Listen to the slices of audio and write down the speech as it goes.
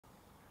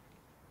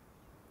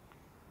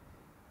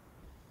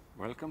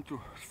Welcome to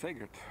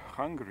Szeged,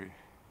 Hungary.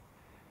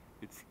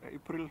 It's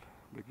April,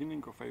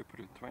 beginning of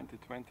April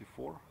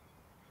 2024,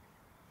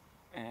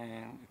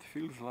 and it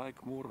feels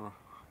like more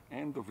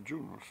end of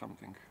June or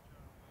something,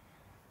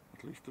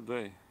 at least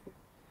today.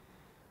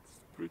 It's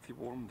a pretty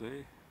warm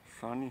day,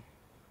 sunny,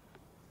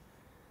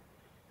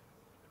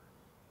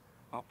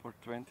 upper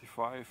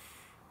 25,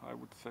 I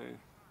would say,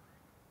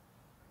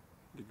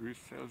 degrees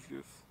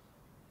Celsius.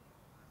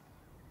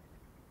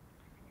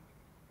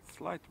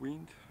 Slight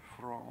wind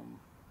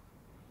from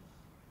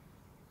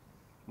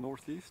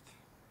northeast,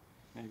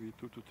 maybe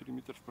 2 to 3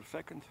 meters per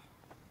second,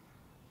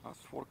 as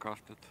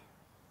forecasted.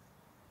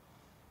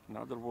 In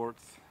other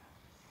words,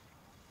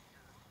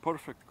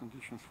 perfect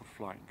conditions for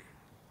flying.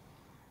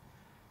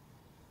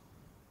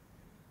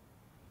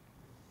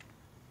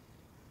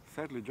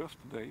 Sadly, just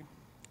today,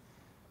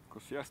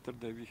 because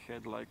yesterday we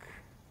had like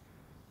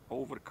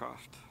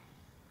overcast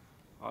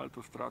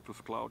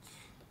altostratus clouds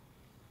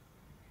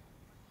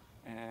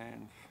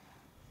and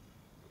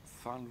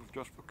sun was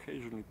just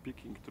occasionally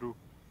peeking through.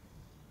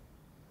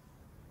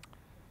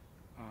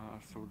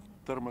 So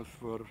the thermals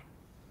were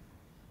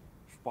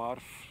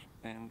sparse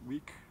and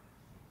weak,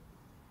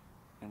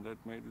 and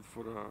that made it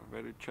for a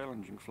very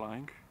challenging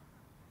flying.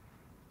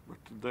 But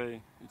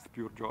today it's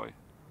pure joy.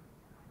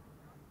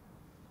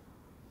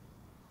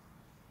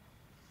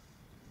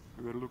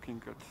 We were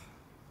looking at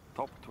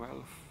top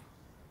 12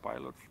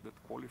 pilots that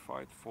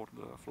qualified for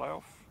the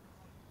fly-off,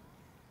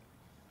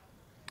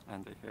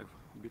 and they have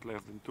a bit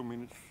less than 2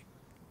 minutes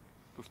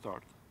to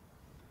start.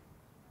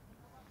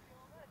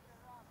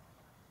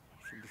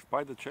 So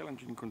despite the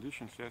challenging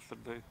conditions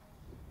yesterday,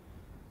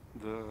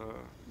 the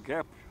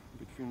gap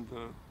between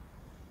the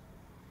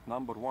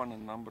number 1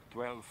 and number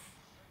 12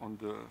 on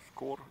the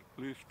score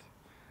list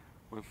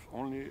was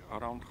only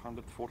around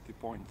 140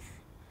 points,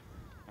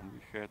 and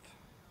we had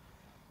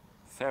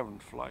 7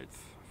 flights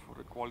for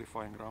the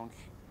qualifying rounds.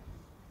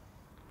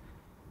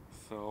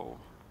 So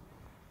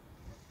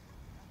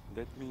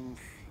that means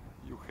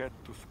you had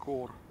to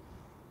score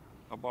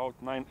about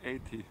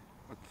 980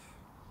 at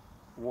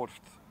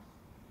worst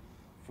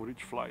for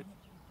each flight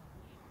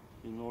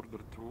in order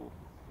to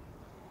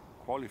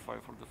qualify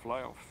for the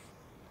fly-offs.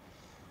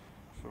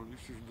 So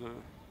this is the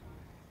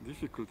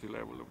difficulty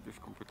level of this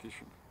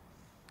competition.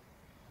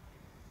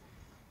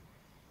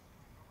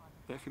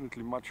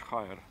 Definitely much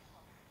higher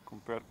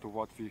compared to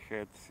what we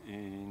had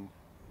in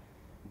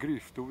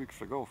Greece 2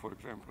 weeks ago, for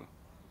example.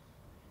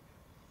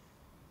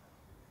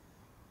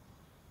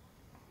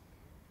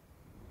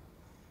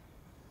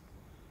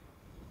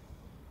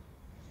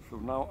 So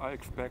now I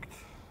expect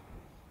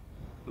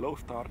low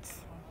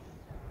starts,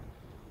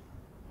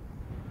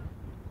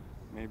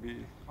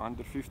 maybe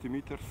under 50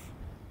 meters,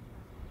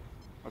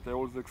 but I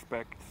also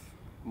expect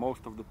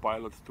most of the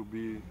pilots to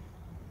be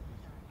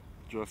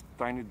just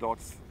tiny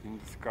dots in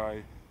the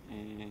sky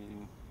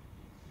in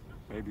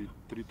maybe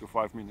 3 to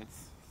 5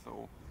 minutes.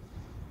 So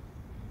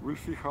we'll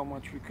see how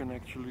much we can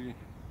actually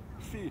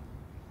see.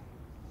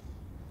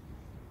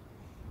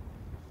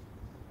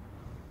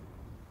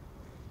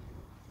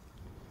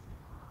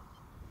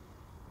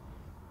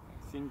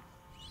 I think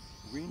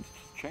winds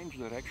change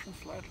direction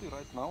slightly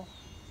right now,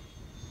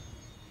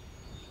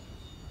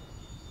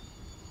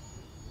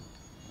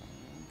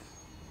 and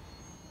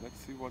let's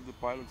see what the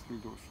pilots will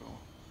do. So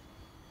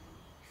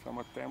some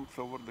attempts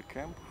over the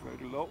camp,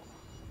 very low.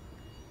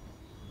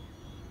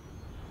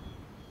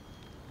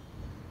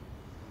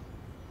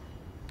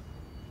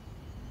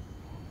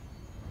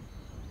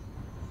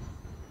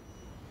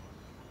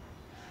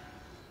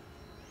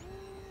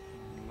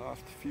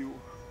 Last few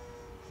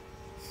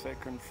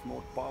seconds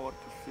more power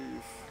to see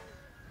if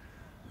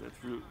that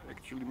will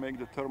actually make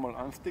the thermal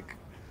unstick.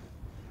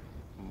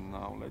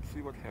 Now let's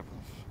see what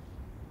happens.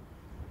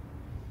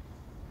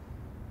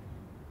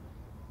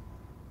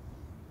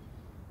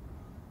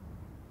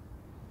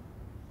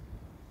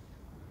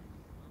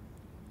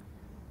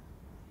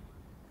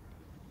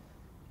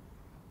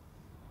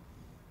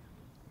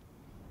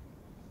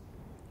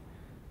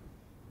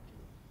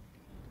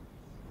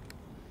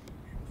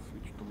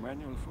 Switch to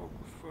manual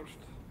focus first,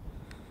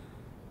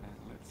 and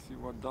let's see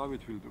what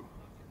David will do.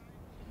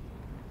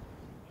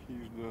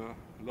 He's the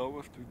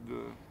lowest with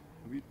the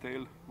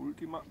V-tail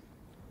Ultima.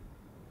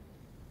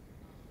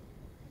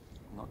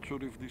 Not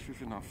sure if this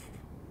is enough.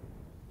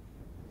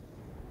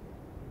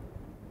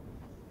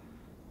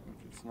 But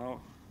it's now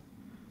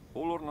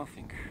all or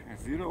nothing,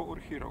 zero or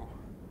hero.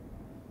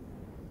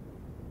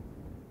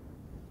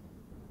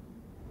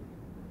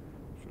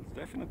 So it's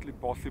definitely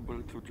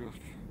possible to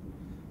just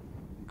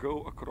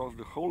go across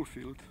the whole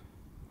field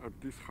at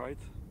this height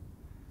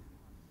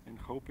and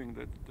hoping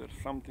that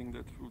there's something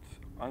that would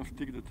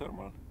unstick the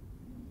thermal,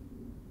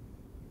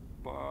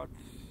 but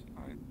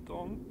I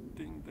don't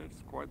think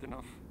that's quite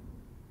enough.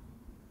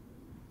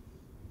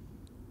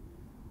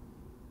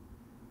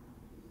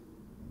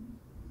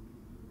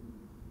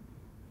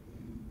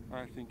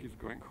 I think he's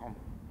going home.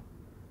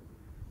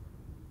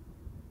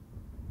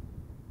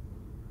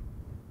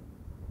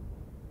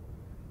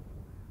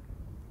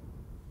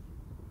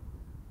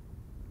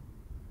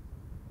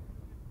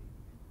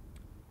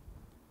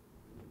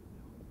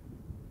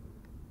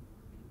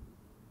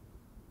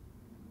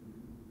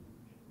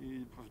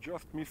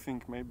 just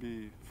missing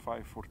maybe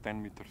 5 or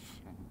 10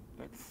 meters, and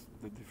that's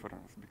the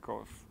difference,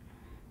 because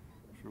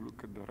if you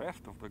look at the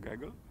rest of the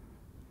gaggle,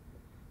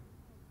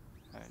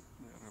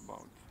 they're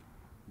about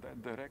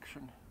that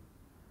direction.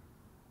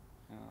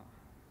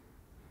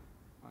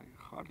 I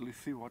hardly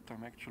see what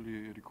I'm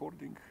actually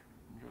recording,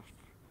 just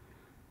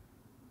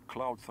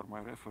clouds are my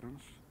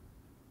reference.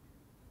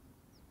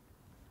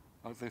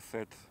 As I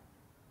said,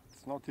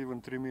 it's not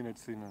even 3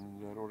 minutes in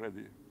and they're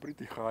already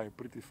pretty high,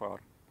 pretty far.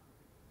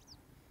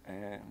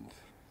 And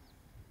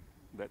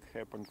that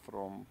happened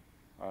from,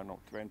 I don't know,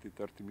 20,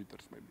 30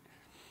 meters maybe.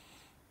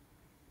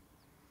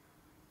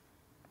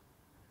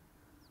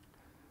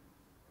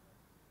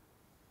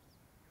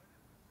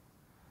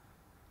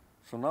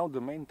 So now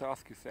the main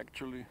task is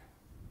actually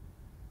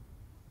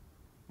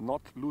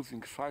not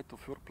losing sight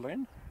of your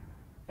plane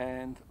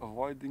and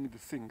avoiding the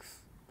sinks,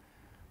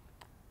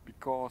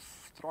 because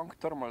strong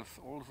thermals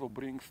also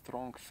bring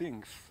strong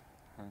sinks,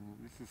 and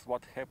this is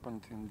what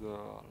happened in the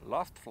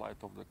last flight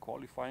of the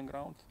qualifying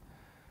round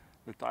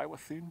that I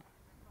was in.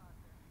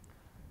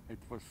 It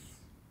was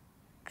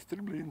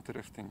extremely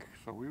interesting.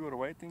 So we were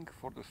waiting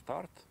for the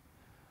start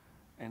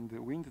and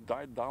the wind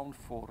died down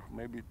for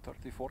maybe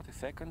 30-40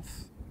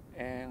 seconds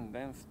and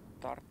then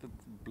started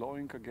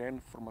blowing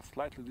again from a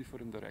slightly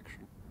different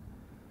direction.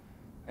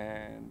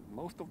 And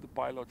most of the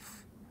pilots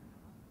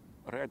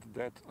read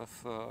that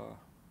as a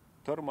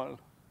thermal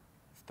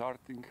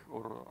starting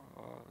or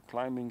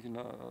climbing in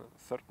a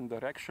certain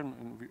direction,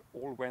 and we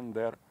all went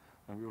there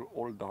and we were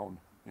all down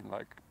in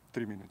like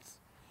 3 minutes.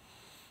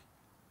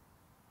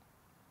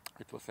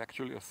 It was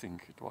actually a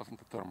sink, it wasn't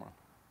a thermal.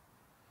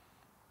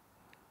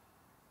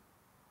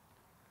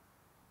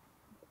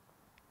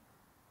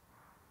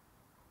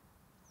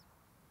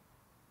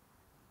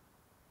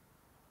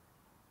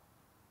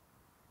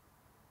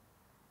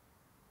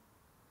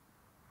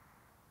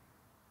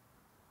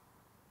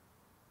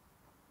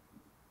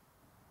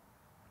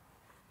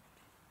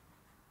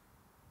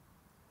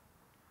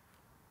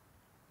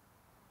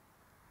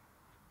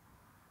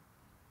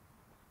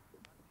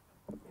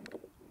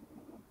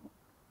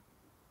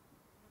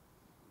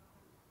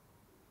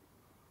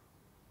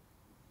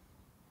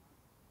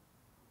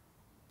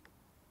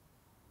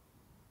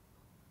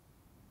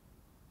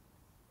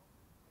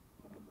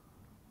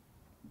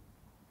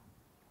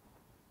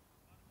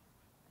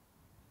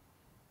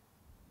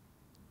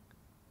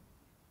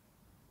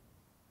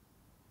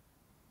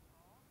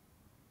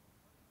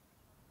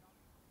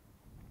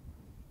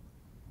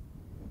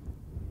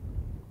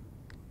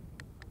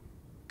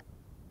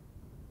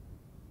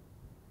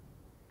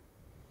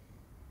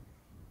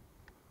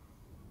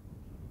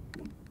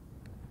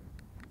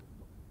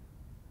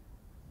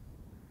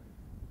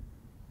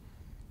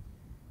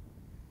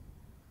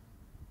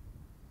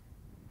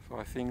 So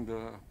I think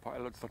the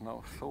pilots are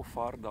now so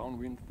far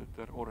downwind that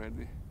they're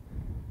already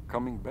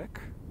coming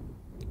back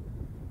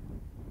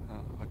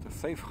at a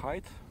safe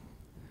height,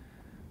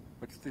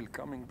 but still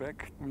coming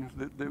back means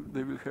that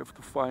they will have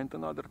to find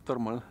another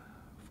thermal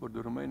for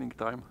the remaining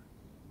time.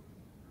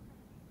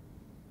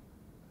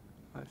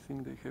 I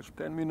think they have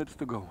 10 minutes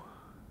to go.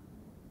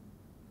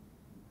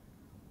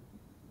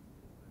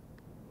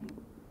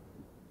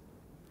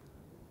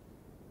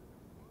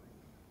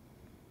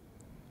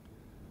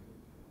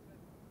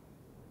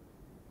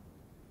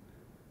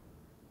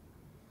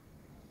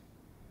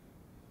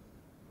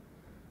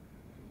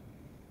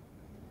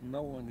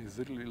 No one is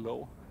really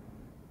low.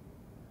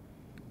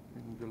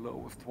 And the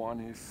lowest one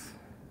is,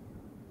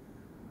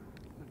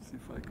 let's see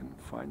if I can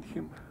find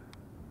him,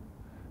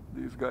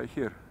 this guy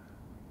here.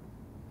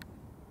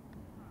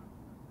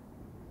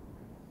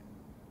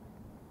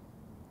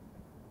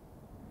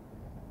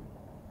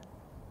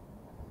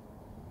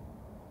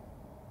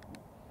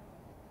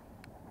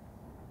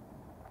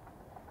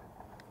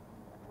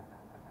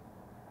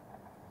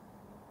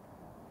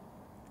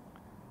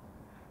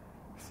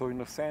 So in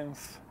a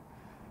sense,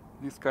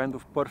 this kind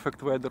of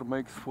perfect weather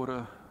makes for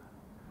a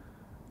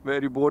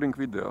very boring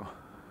video.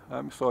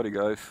 I'm sorry,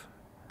 guys.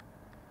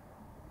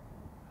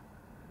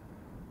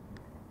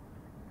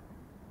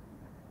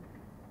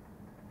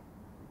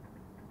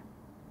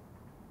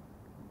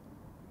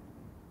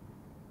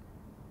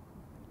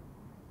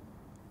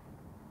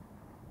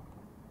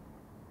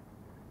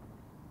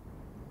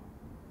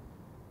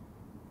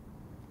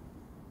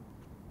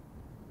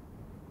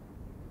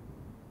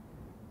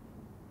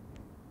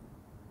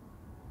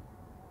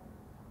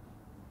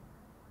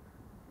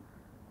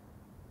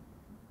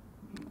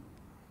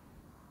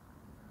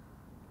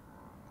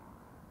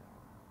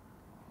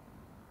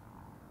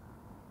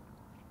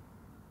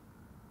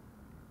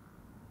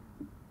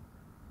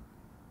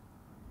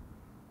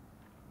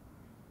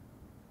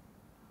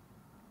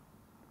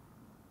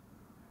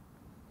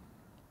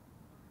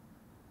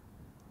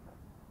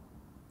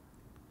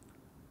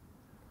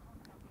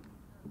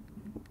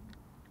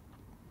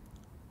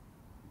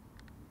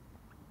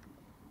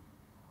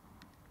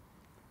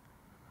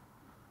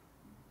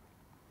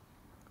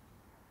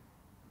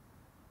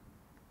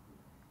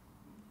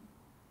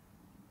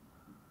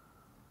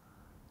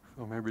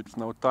 So maybe it's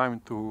now time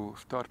to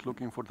start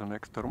looking for the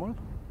next thermal.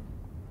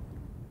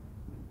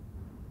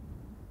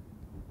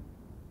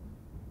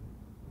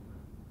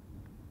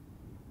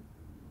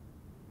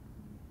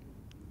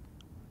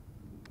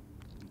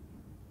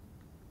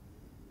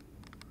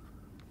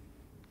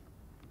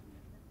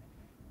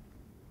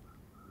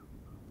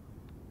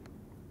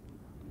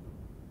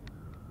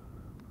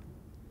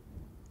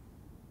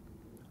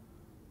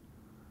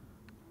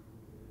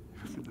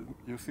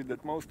 You see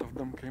that most of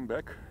them came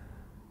back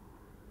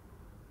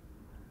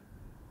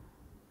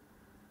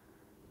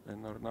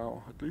and are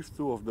now, at least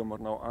 2 of them are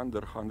now under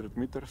 100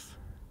 meters,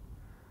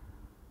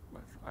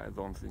 but I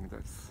don't think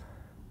that's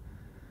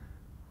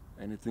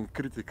anything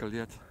critical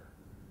yet.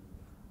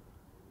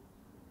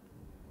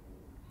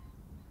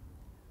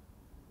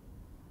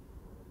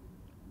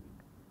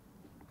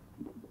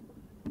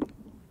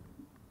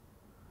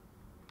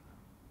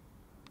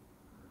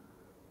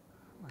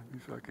 Maybe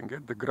so I can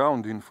get the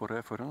ground in for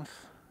reference.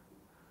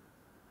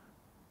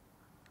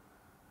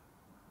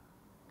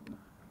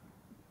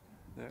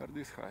 They are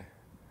this high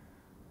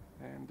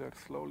and they're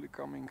slowly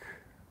coming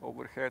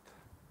overhead,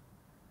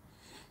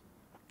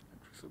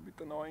 which is a bit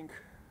annoying.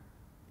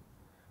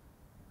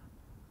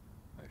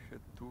 I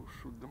had to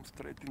shoot them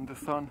straight in the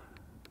sun,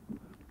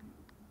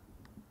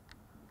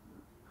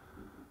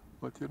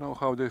 but you know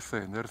how they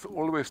say, there's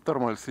always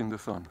thermals in the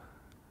sun.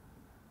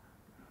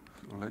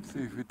 So let's see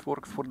if it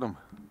works for them.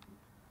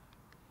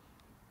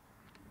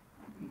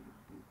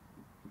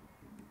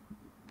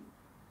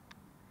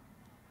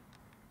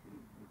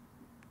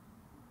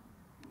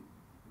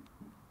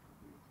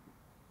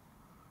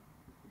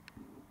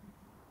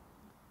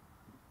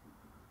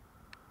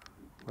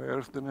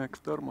 Where's the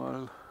next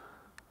thermal?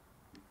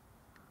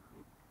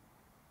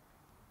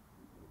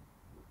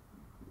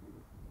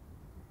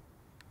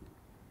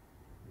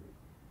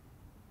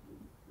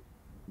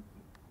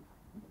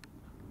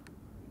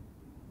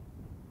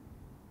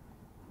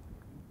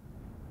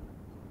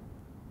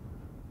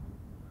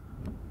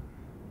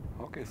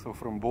 Okay, so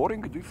from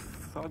boring, this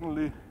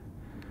suddenly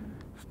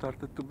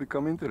started to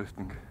become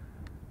interesting.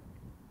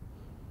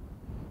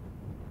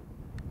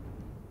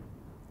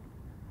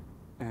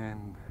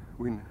 And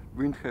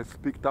wind has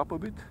picked up a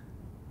bit,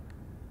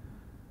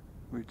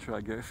 which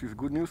I guess is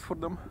good news for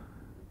them.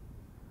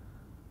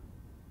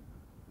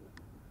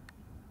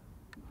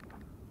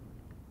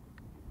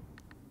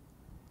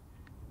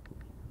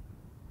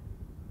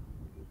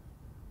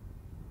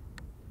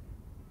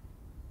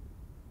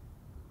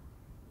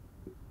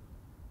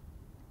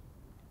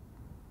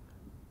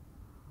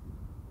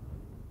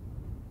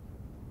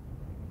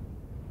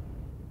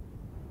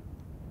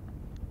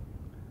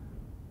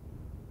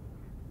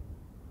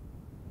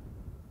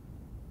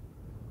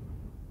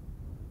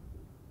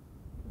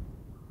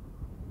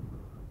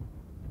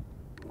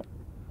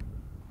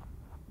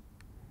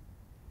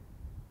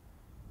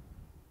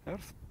 They're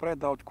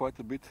spread out quite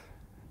a bit.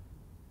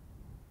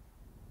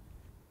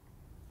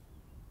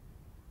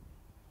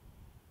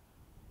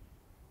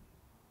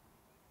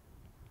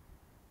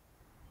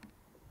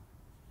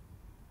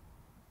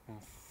 And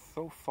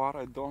so far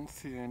I don't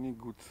see any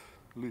good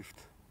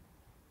lift.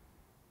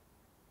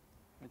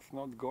 It's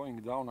not going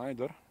down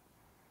either,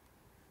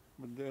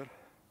 but they're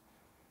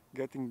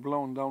getting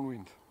blown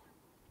downwind.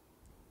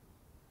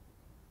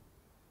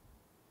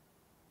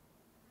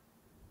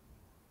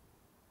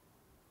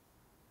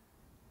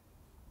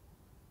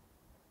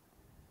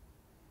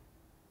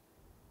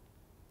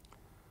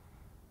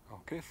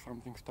 Okay,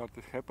 something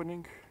started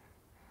happening.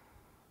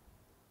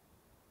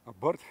 A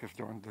bird has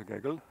joined the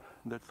gaggle.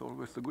 That's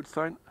always a good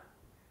sign.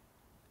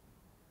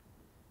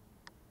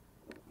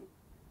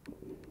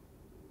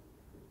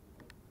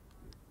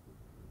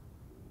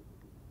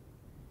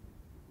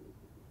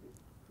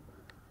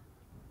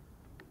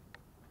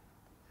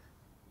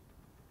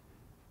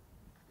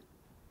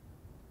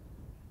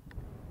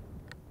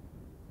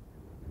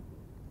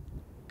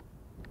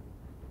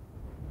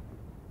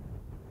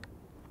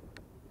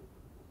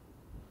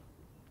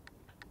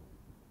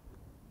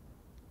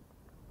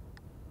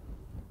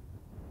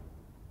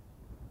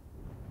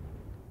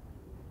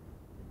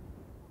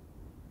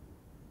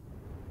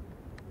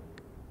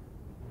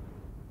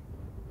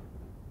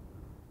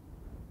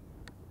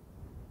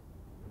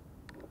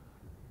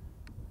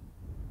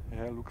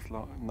 Yeah, looks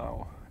like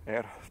now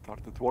air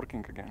started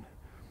working again.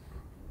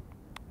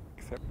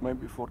 Except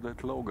maybe for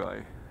that low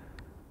guy.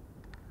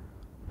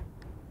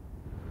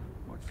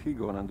 What's he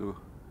gonna do?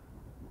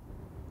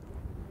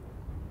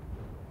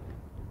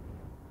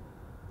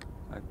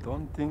 I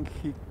don't think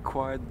he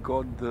quite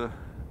got the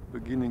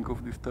beginning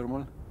of this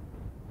thermal.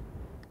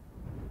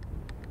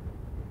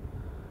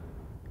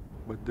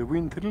 But the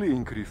wind really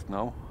increased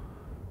now.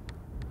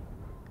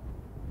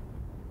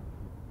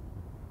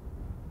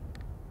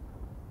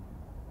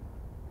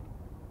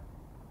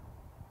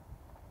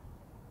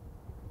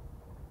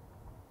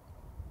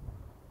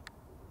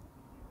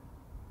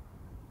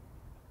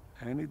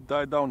 And it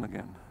died down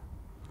again.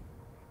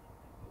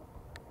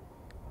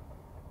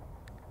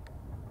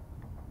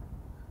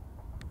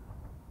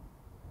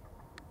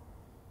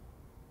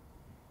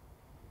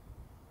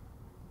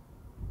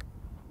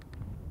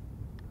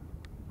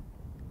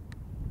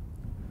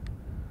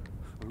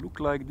 So look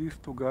like these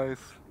two guys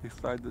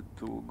decided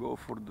to go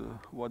for the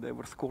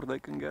whatever score they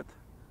can get,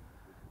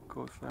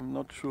 because I'm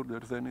not sure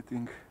there's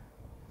anything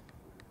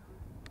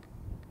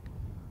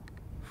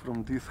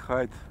from this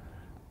height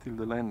till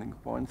the landing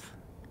points.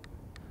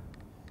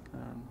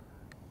 And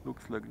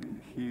looks like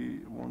he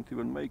won't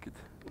even make it.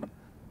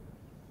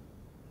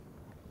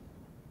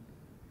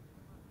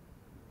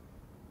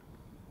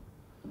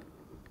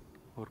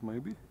 Or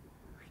maybe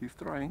he's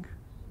trying.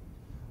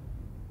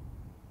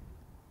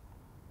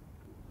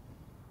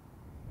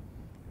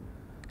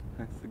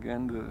 That's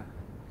again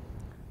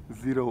the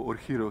zero or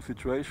hero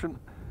situation.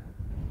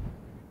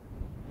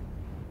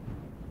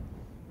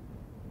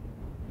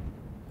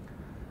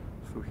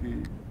 So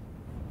he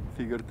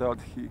figured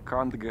out he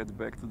can't get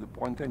back to the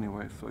point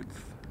anyway, so it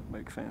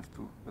makes sense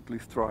to at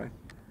least try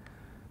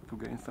to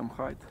gain some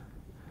height.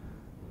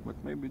 But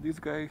maybe this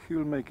guy,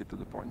 he'll make it to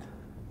the point.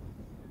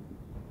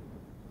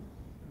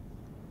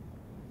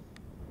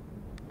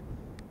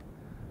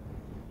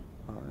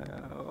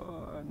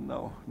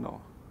 No.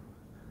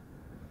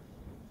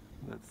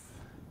 That's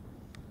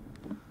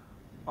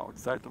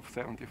outside of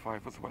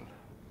 75 as well.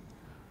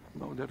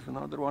 No, there's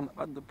another one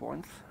at the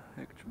points,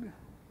 actually.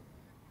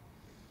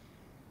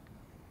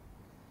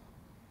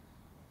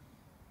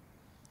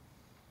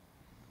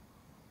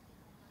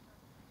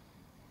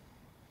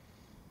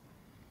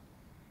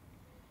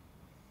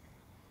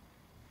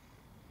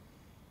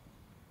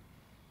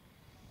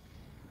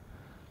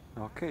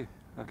 Okay,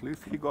 at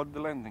least he got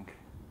the landing.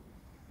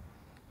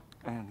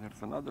 And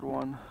there's another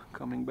one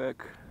coming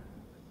back.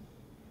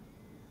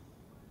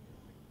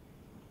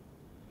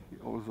 He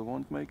also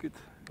won't make it.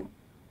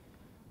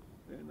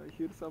 And I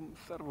hear some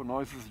servo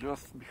noises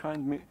just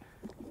behind me.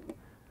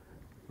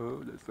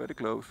 Oh, that's very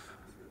close.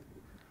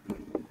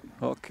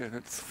 Okay,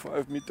 that's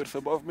 5 meters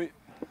above me.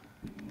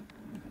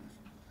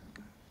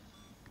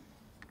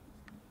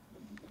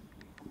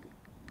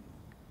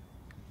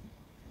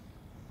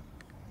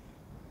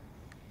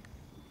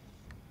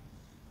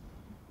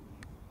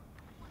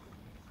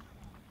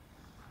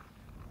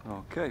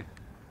 Okay,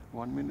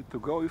 1 minute to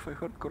go if I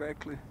heard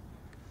correctly.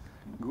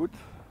 Good.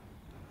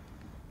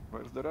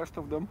 Where's the rest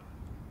of them?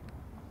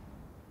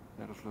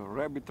 There's a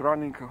rabbit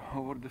running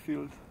over the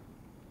field.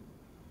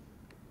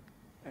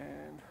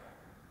 And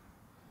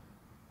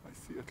I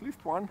see at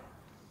least one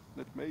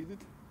that made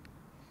it.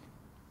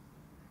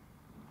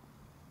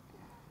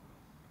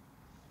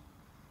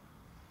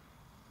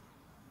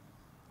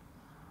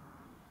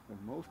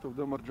 And most of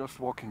them are just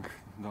walking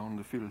down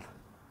the field.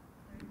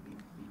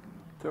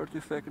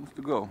 30 seconds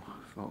to go,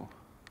 so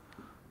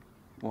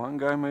one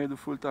guy made a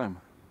full time.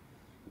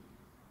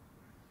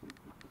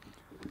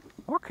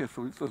 Okay,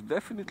 so it was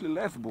definitely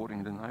less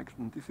boring than I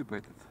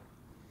anticipated.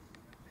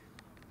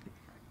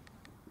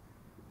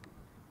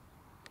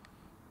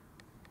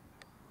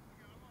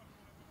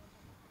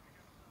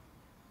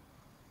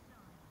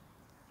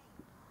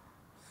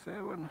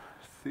 Seven,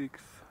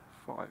 6,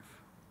 5.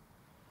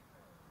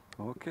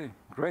 Okay,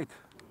 great.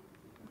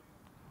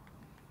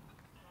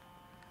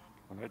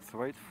 Let's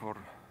wait for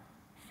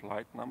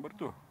flight number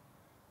 2.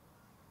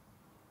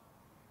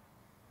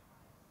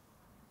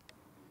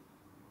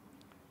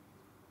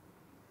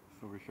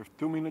 So we have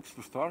 2 minutes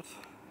to start,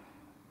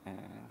 and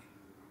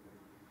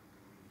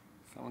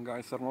some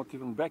guys are not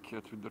even back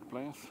yet with their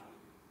planes.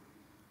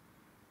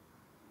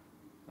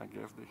 I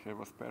guess they have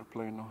a spare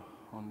plane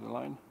on the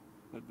line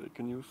that they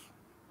can use.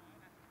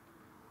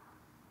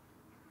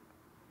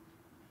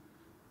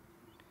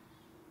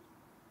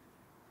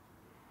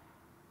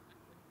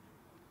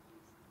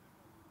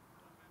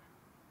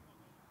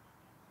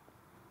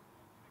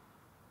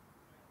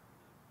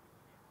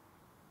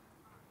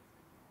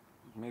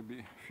 Maybe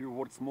a few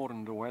words more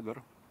on the weather.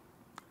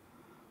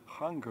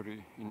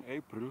 Hungary in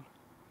April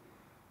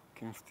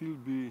can still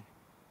be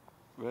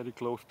very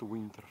close to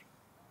winter.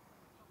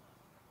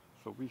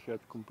 So we had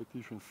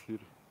competitions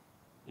here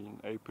in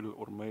April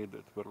or May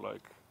that were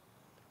like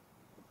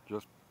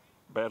just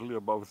barely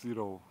above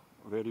zero,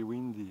 very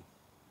windy,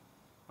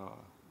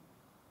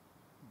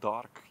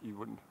 dark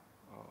even,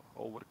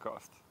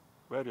 overcast,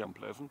 very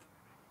unpleasant.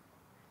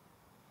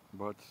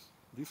 But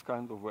this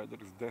kind of weather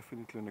is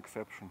definitely an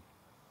exception.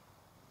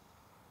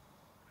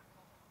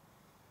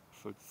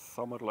 So it's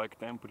summer-like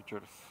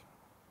temperatures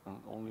and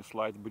only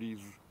slight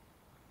breeze.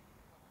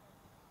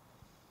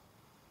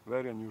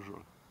 Very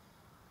unusual.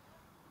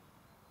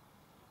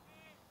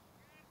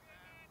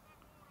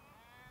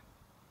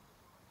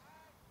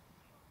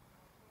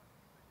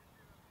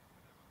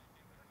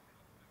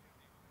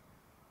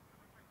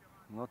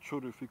 Not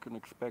sure if we can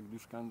expect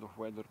this kind of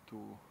weather to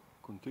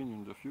continue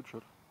in the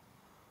future.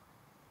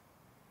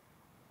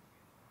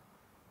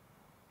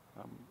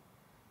 I'm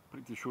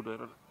pretty sure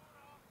there are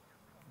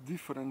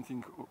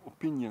differing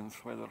opinions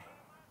whether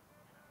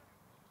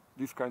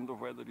this kind of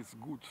weather is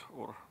good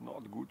or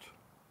not good.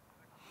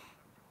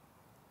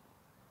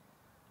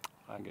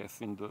 I guess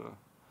in the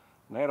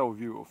narrow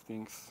view of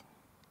things,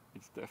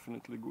 it's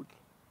definitely good.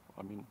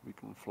 I mean, we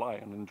can fly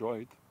and enjoy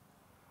it.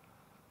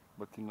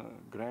 But in a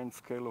grand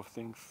scale of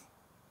things,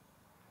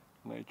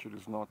 nature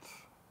is not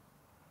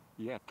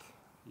yet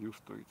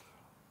used to it.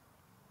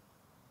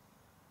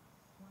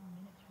 1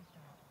 minute to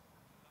start.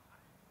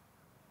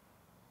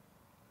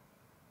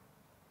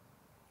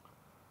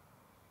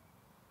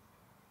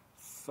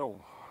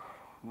 So,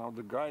 now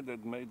the guy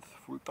that made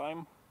full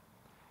time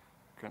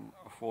can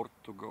afford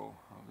to go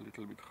a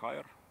little bit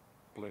higher,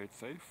 play it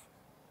safe.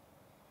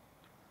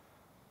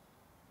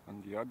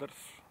 And the others,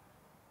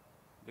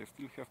 they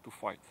still have to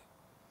fight.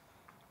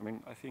 I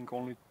mean, I think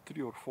only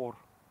 3 or 4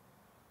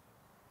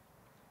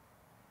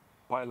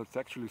 pilots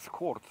actually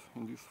scored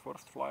in this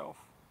first fly-off.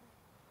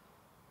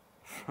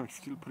 So it's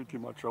still pretty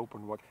much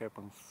open what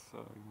happens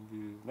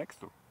in the next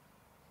 2.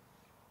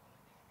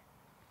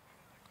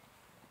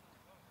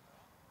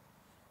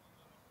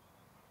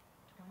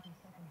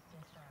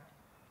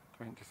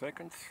 20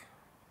 seconds.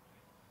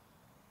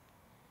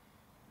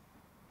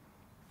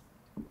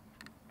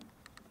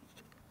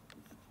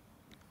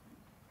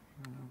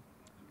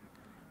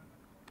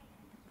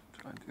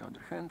 Try the other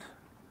hand.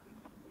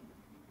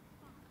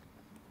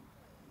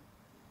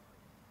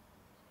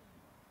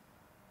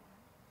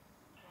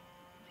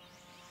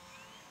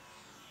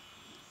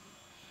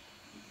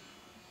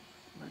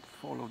 Let's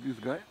follow this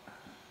guy.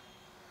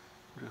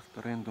 Just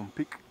a random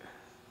pick.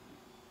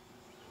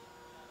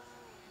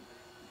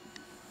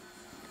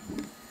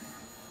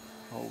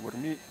 Over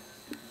me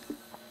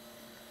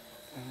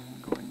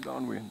and going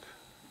downwind.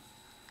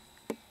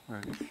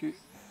 Where is he?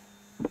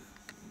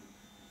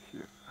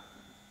 Here.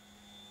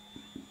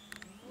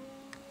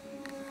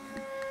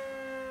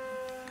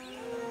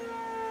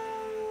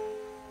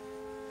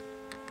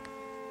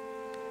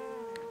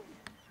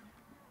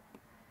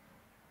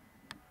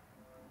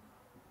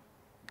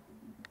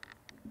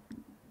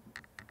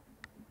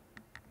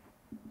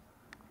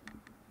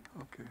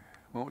 Okay,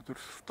 motor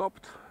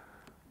stopped.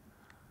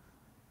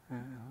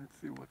 And let's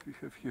see what we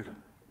have here.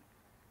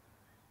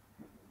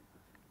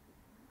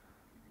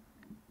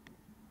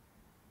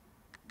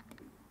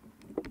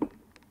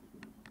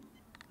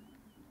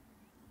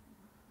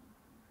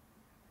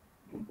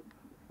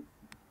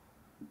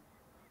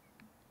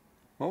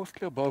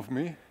 Mostly above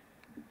me.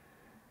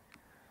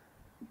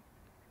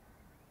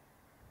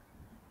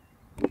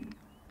 Which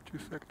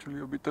is actually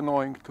a bit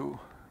annoying to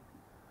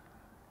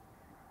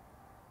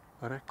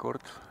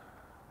record.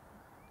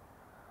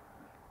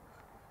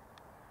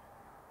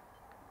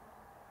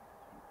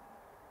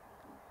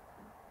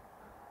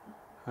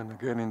 And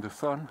again in the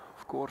sun,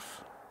 of course.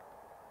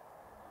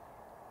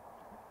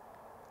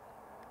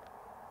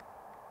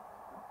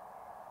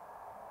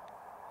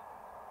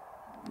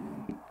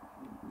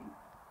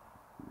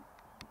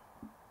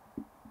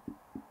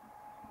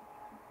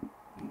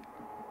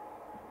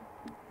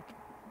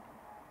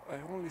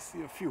 I only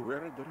see a few.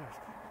 Where are the rest?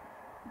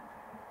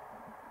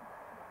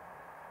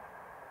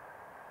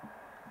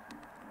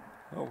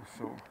 Oh,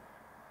 so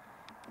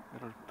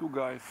there are 2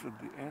 guys at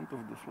the end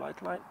of the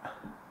flight line.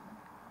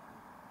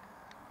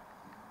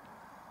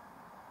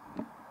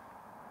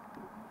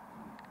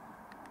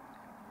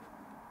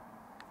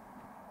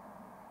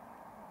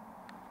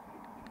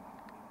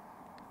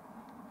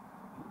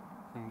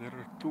 And there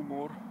are 2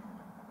 more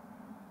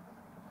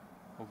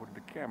over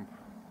the camp.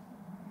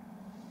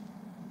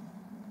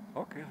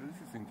 Okay,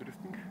 this is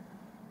interesting.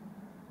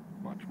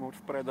 Much more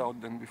spread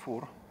out than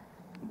before.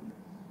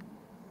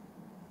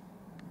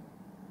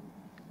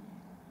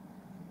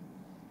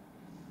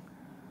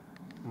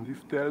 And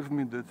this tells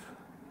me that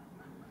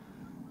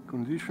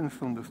conditions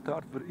from the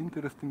start were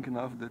interesting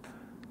enough that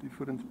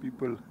different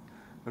people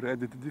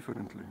read it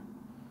differently.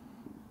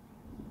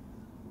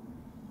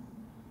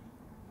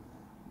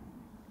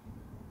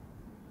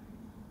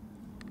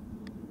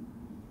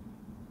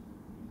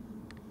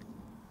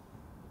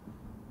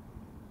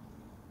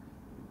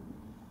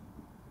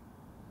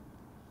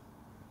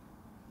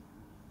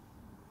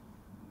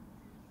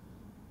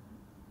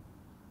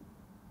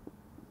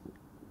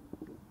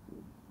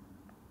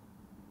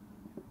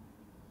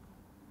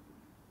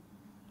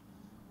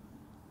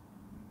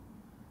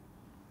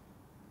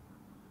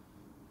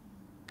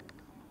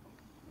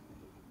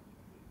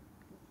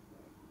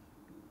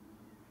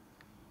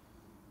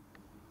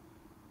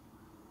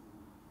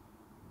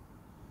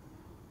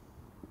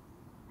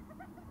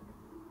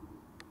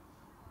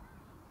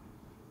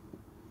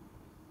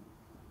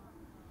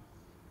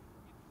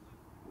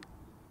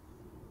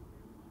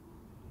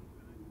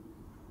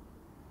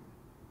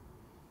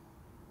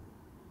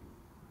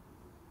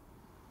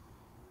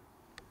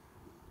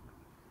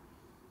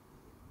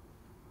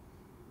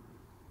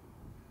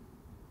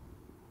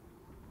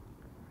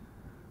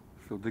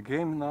 So the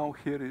game now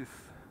here is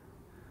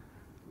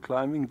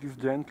climbing this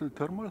gentle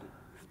thermal,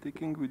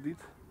 sticking with it,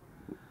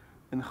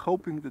 and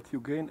hoping that you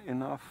gain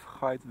enough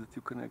height that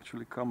you can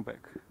actually come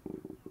back.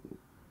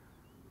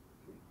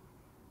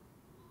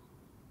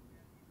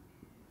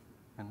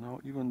 And now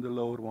even the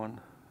lower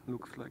one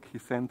looks like he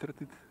centered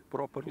it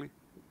properly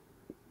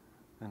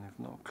and is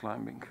now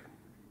climbing.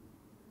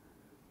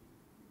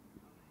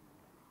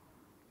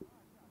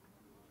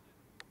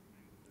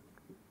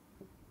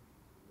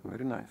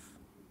 Very nice.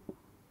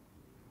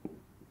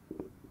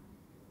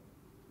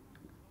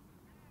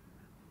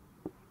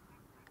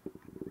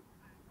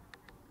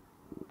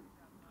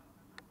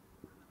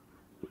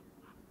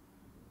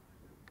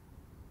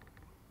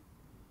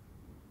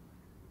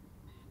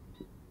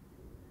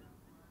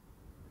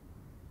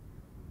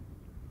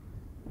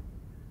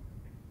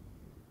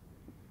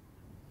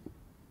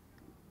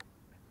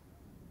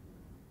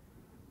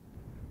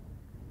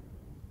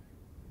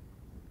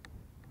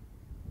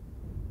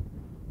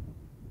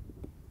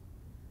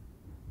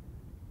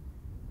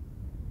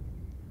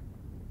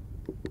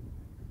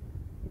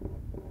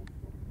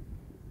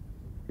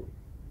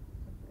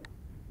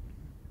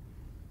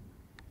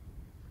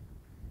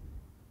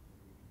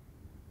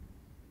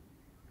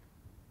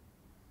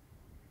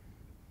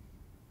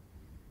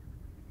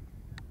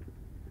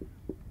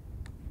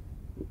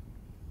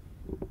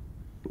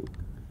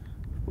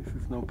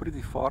 now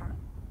pretty far.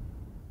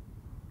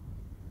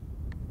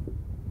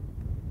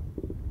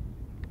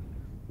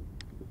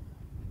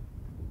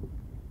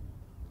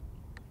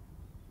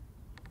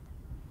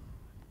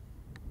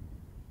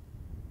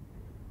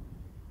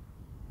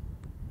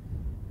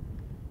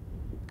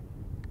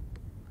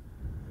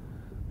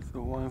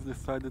 So once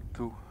decided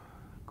to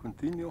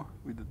continue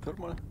with the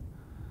thermal,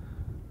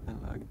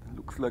 and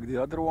looks like the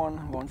other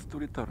one wants to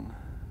return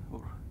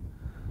or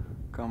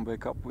come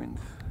back upwind.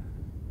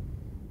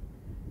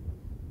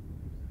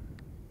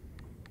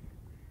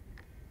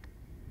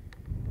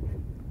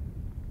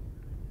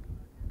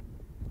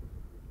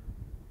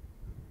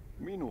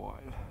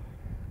 Meanwhile,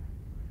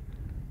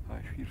 I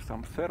hear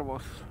some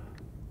servos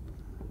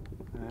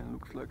and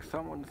looks like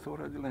someone's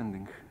already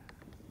landing.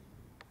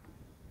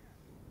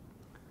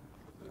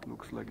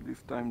 Looks like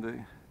this time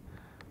they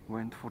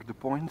went for the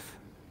points.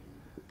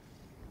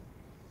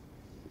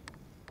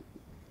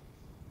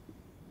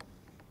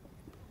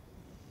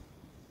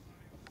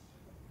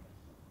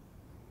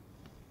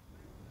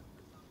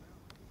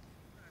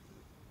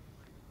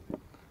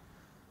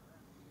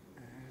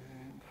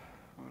 And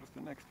where's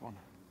the next one?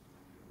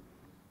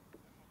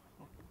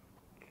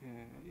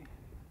 Okay.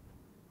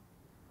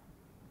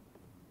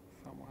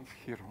 Someone's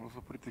here,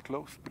 also pretty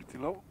close, pretty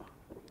low.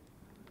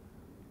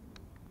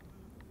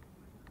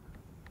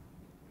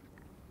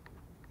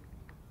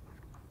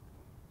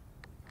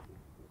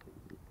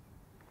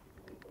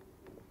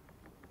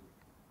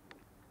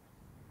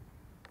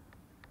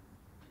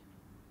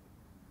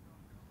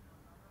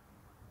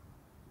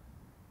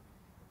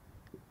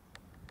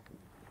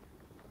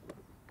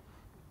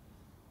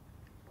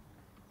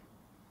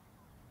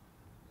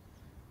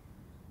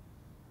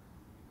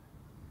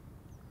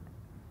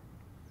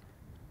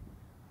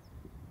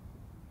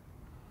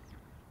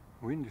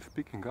 Wind is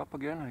picking up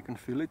again, I can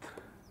feel it.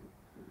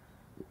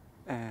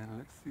 And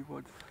let's see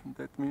what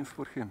that means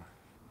for him.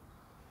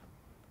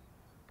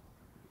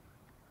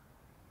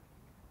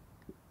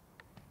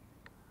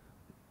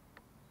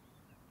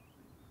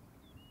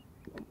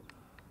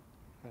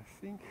 I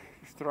think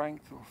he's trying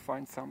to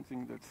find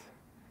something that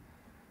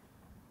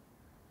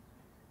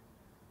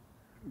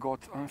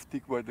got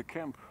unstick by the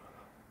camp.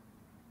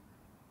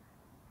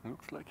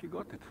 Looks like he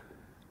got it.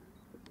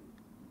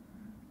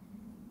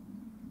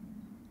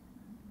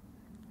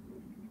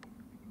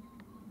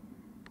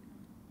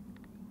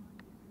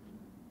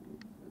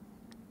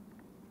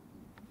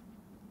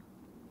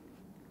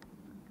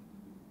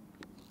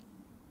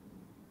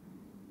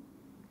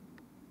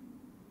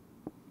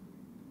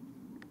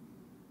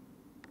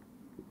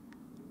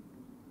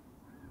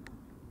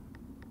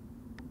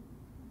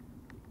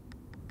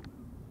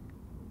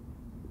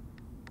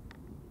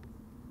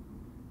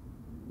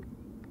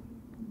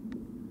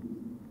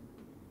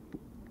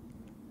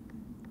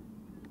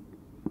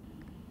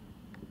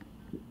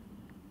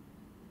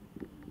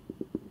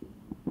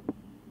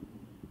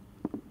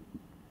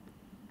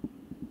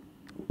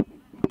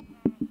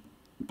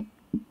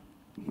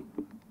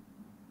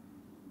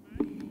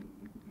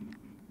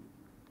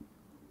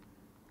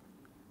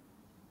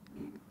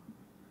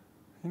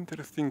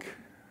 Interesting,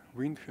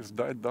 wind has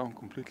died down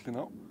completely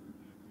now.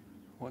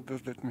 What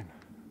does that mean?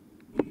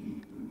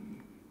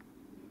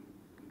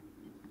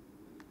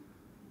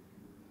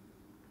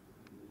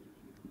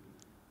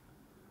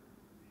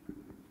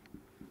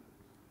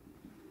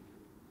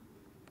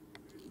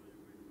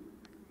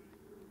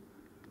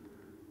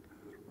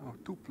 Now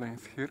two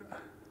planes here,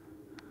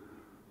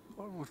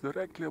 almost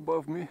directly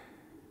above me.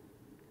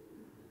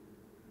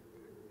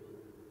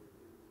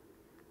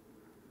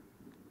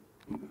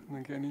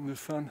 And again in the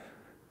sun.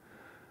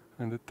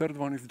 And the third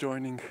one is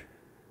joining.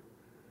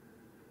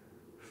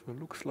 So it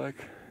looks like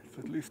it's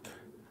at least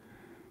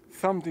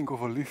something of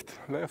a lift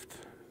left,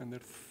 and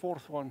there's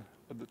fourth one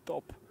at the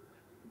top.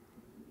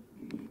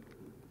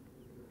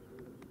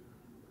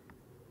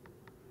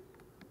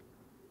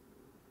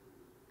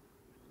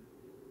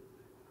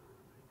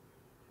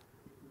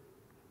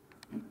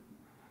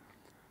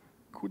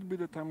 Could be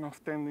that I'm now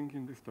standing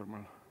in this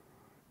terminal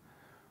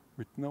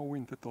with no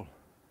wind at all.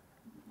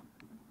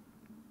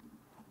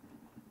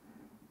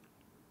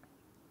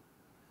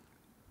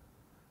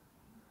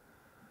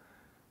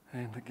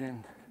 And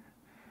again,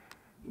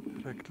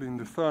 directly in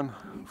the sun,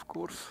 of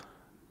course.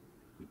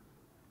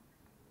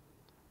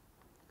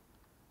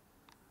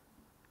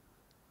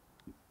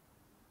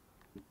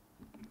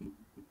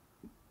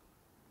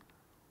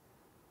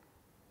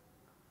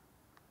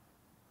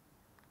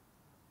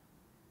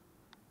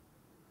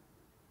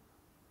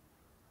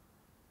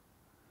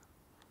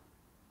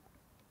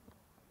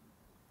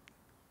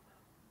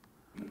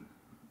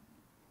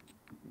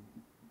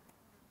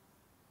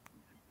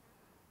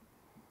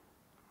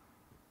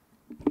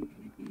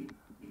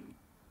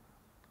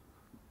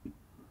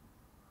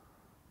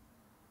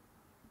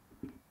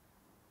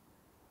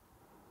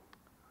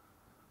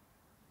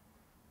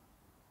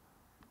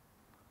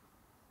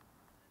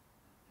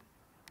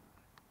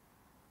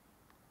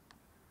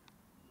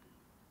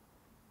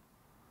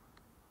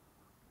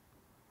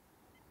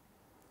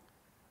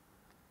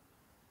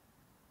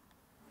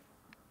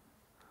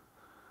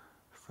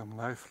 Some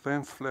nice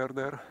lens flare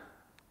there.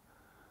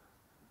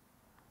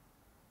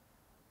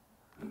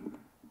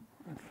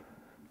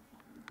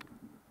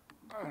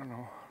 I don't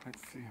know,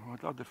 let's see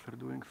what others are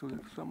doing. So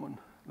there's someone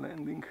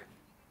landing.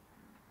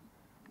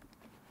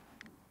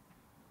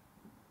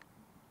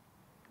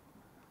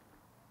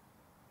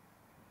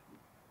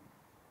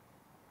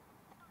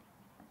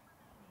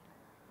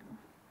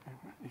 And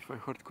if I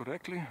heard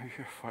correctly, we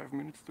have 5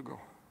 minutes to go.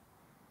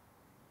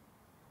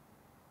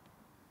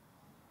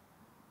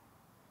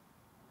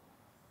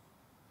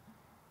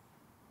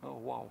 Oh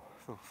wow,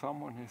 so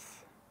someone is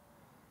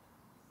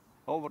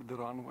over the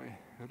runway,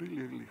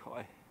 really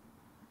high.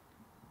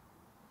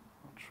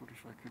 Not sure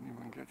if I can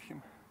even get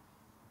him.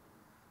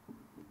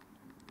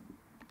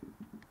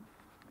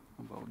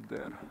 About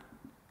there.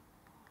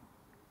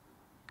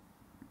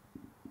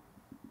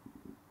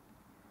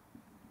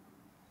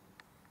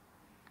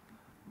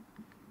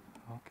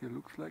 Okay,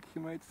 looks like he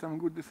made some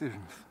good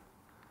decisions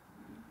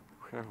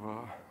to have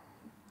a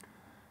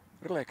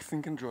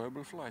relaxing,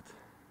 enjoyable flight.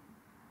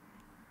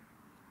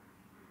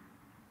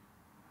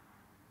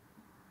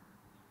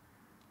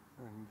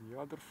 And the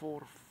other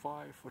 4,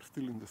 5 are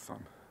still in the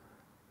sun.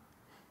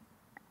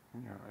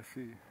 Yeah, I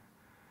see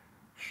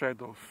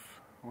shadows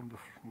on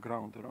the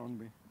ground around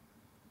me.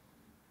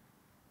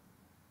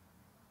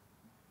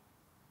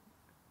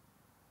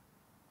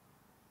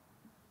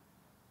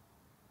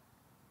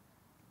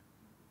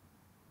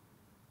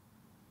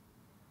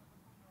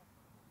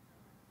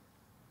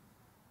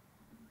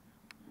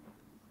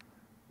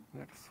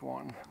 There's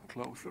one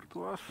closer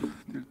to us,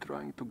 still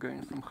trying to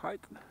gain some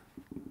height.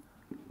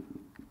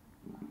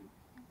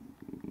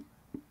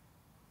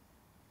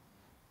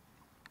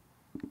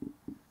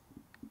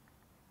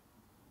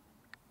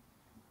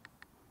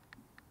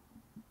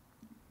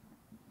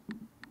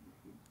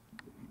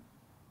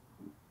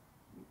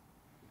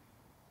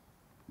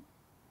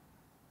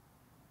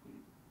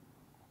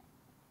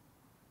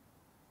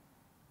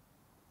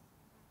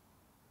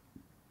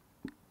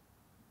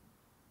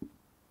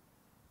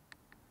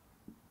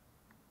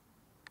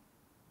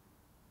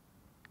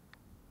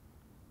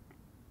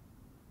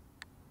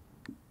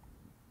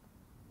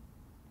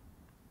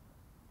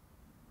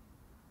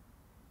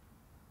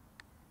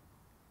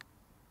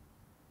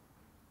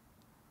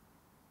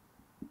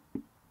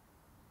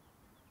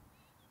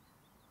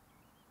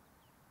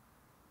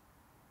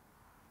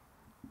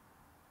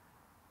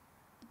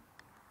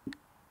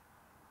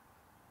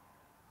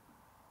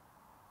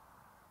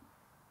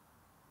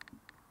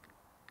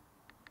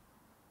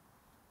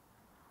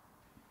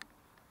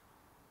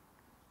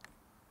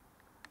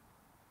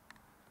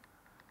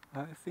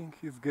 I think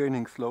he's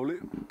gaining slowly,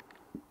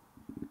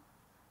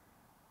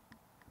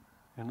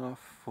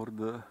 enough for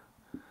the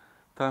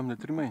time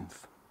that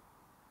remains.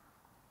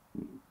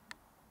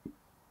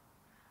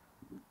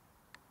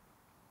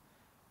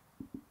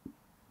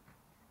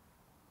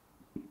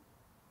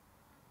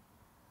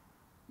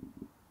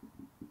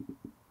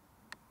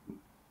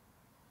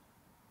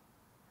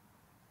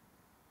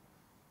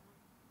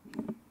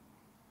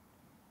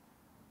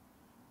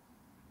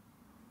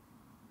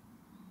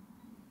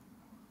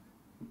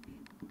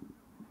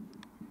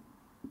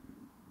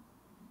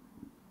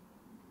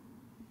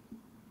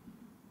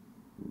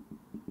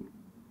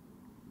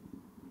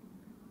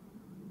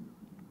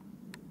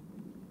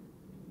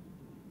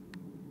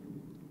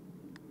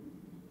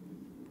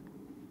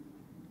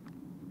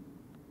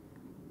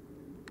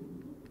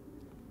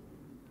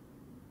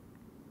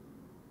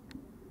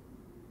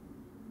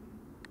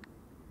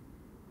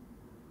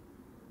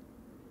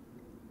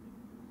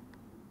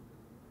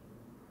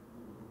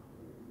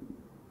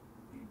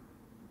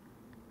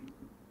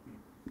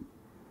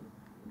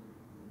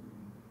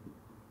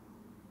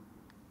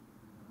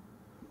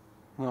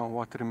 Now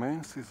what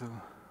remains is a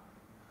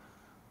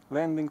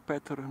landing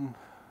pattern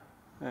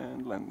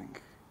and landing.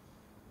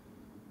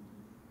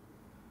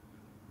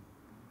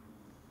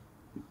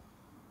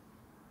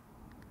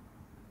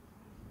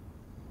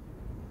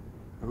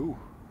 Oh,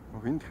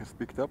 wind has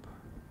picked up,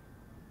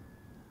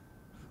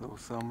 so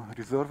some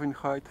reserving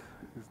height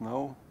is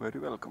now very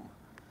welcome.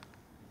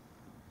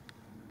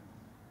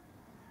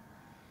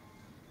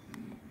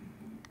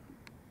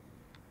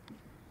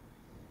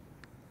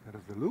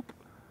 There's the loop.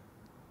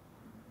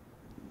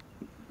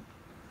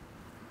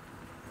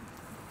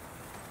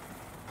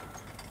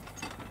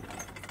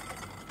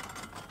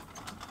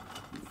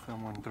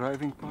 Someone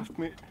driving past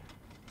me.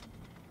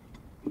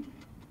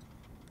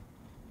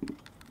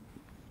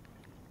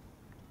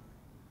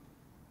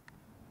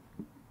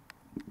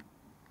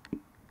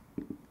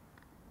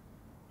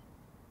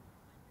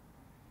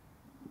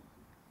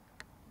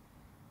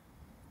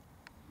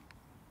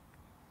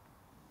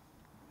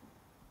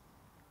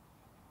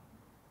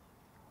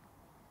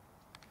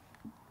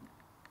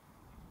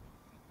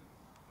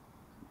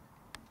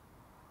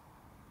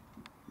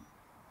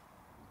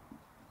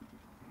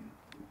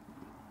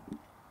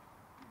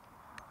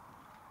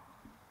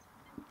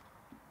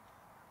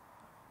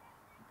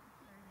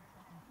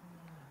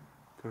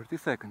 Thirty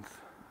seconds.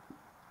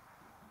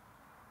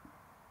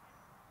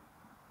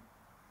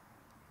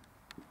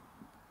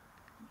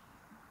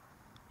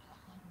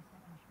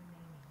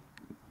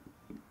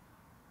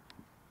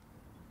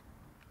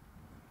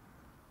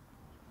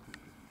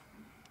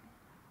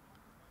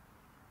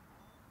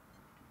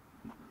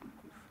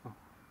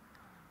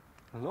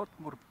 A lot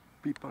more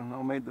people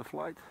now made the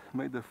flight,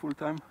 made the full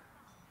time.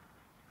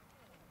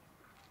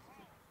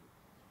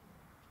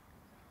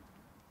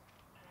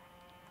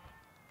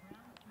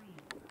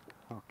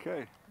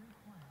 Okay,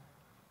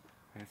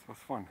 this was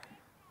fun.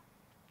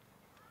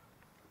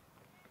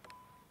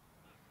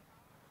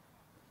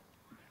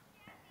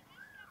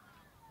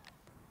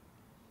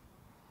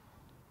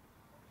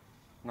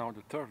 Now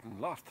the third and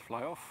last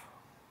fly off,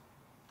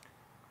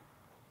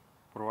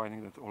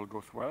 providing that all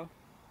goes well.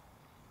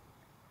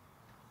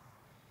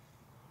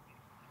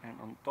 And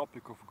on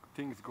topic of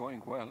things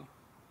going well,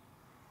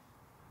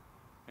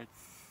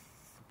 it's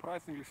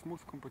surprisingly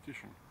smooth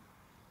competition.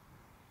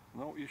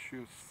 No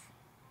issues,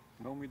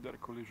 no mid-air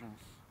collisions,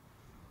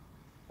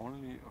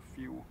 only a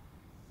few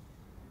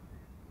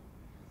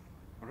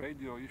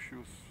radio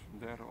issues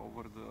there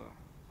over the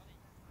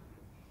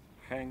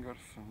hangars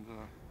and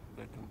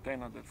that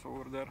antenna that's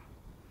over there,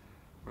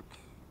 but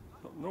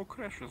no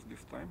crashes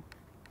this time.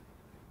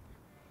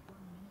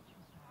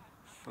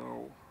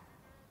 So,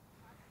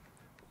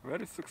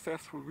 very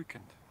successful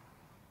weekend.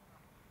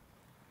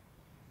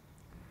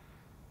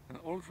 And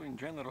also in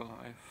general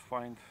I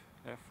find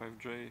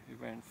F5J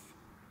events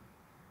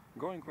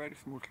going very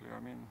smoothly. I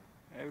mean,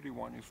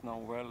 everyone is now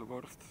well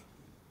versed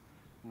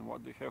in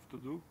what they have to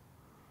do,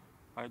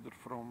 either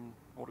from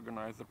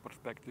organizer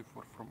perspective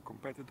or from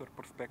competitor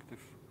perspective.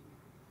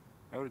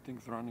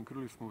 Everything's running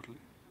really smoothly.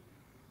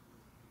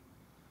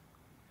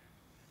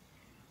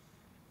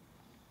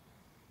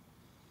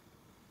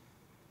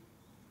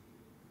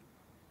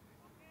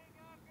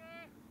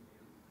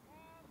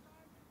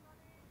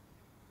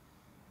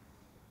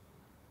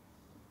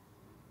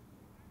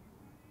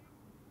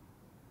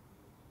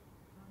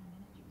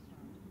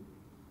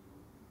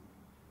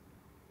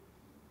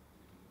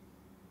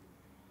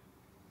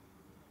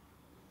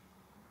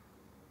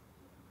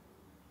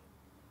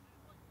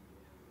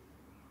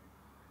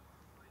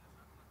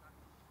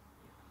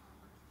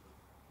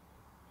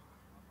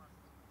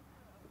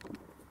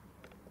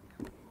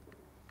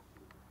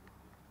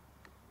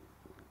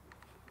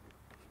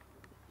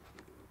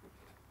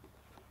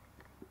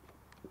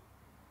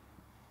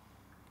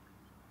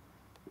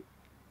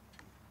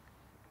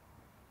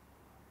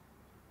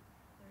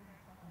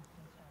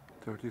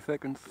 Thirty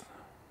seconds.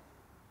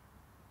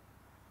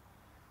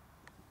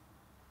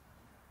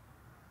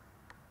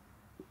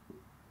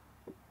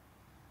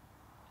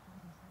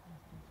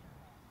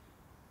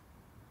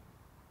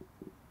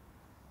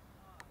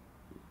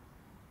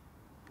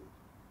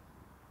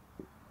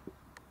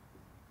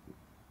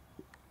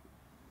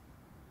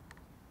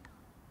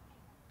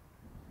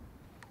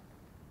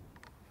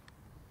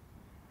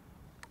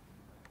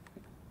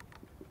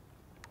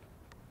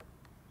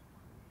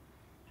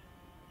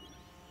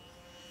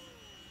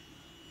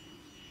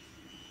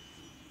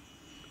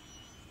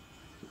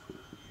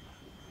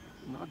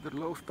 Another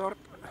low start.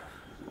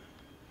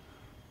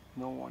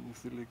 No one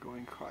is really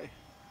going high,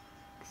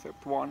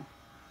 except one.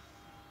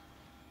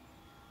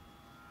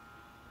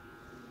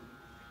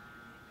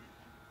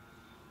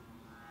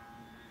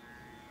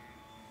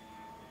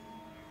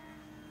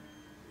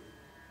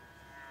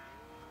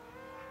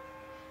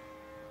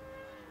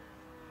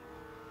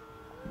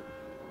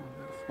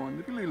 There's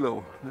one really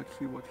low. Let's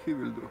see what he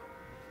will do.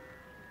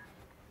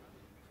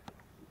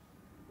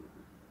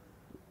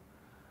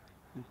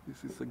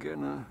 This is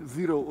again a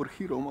zero or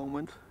hero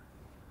moment.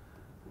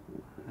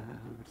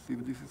 Let's see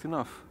if this is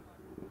enough.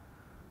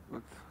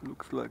 But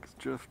looks like it's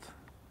just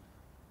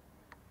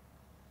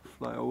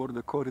fly over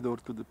the corridor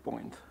to the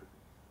point.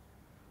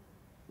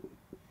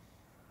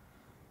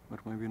 Or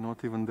maybe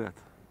not even that.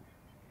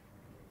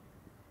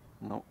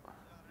 No.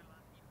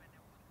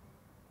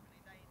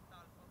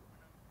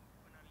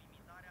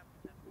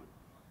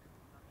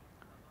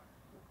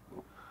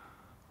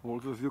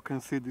 Also, as you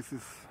can see, this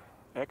is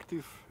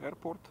active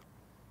airport.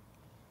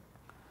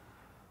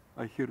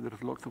 I hear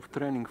there's lots of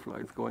training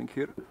flights going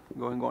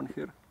on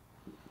here.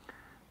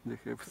 They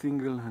have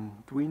single and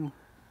twin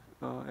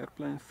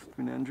airplanes,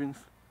 twin engines,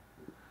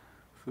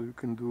 so you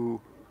can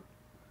do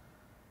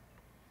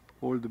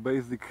all the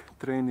basic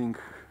training,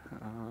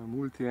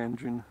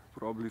 multi-engine,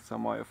 probably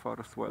some IFR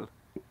as well.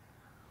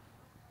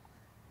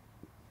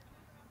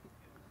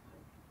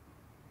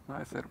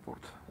 Nice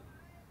airport,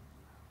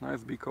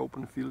 nice big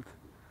open field,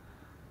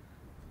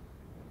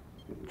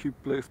 cheap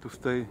place to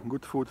stay,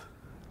 good food,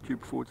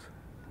 cheap food.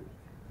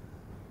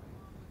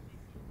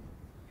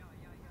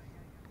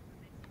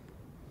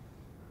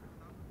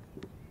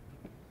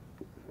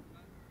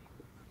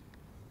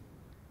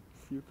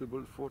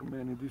 Suitable for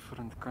many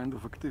different kind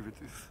of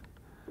activities.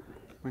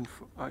 I mean,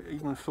 I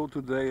even saw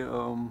today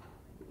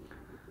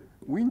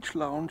winch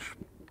lounge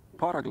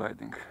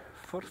paragliding.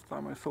 First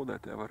time I saw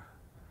that ever.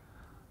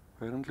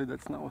 Apparently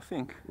that's now a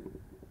thing.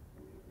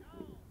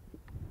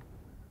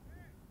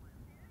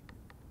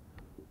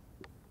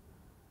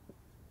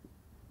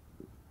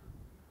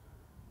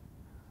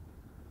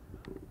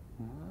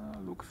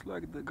 Looks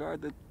like the guy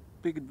that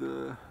picked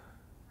the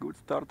good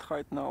start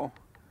height now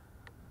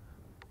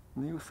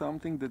knew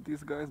something that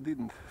these guys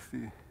didn't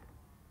see.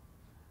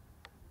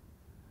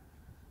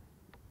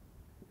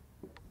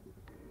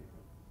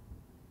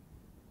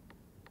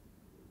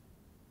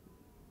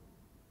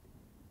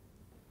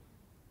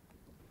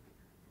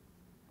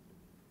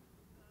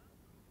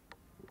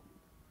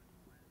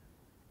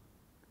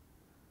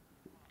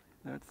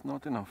 That's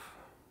not enough.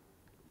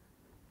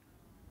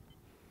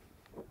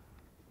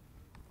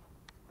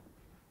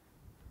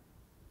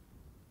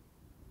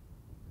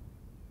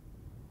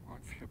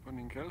 What's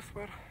happening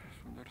elsewhere?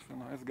 So there's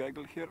a nice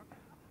gaggle here.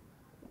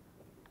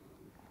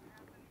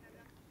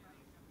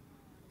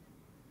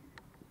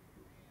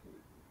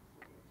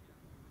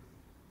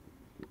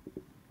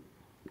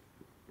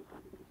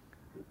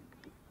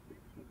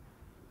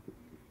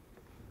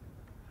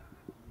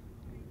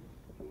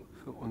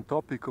 So on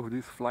topic of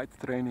this flight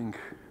training,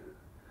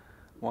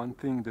 one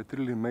thing that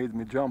really made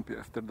me jump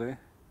yesterday,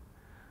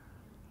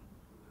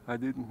 I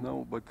didn't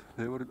know, but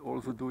they were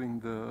also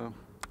doing the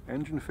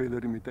engine failure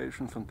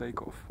imitations on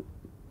takeoff.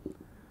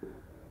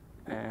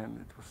 And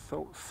it was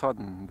so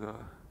sudden, the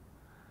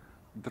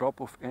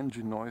drop of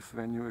engine noise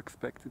when you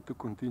expect it to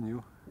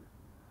continue.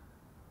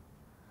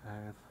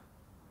 And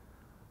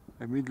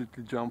I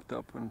immediately jumped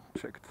up and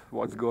checked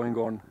what's going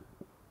on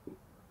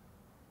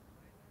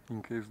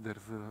in case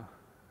there's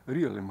a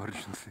real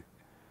emergency.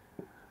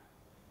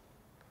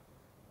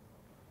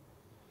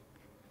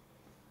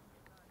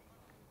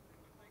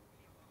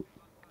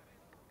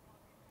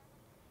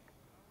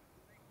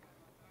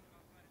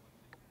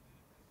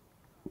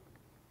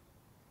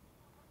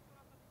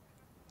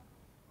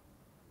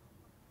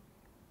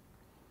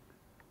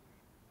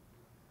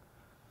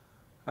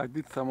 I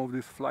did some of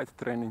this flight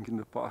training in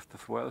the past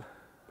as well.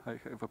 I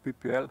have a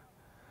PPL,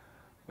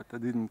 but I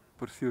didn't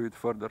pursue it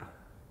further.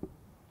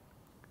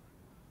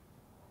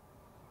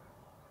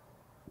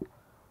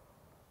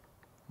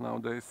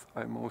 Nowadays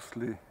I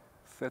mostly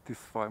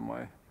satisfy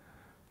my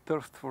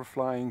thirst for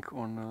flying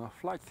on a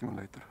flight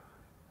simulator,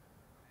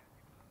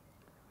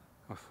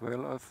 as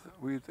well as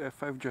with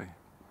F5J.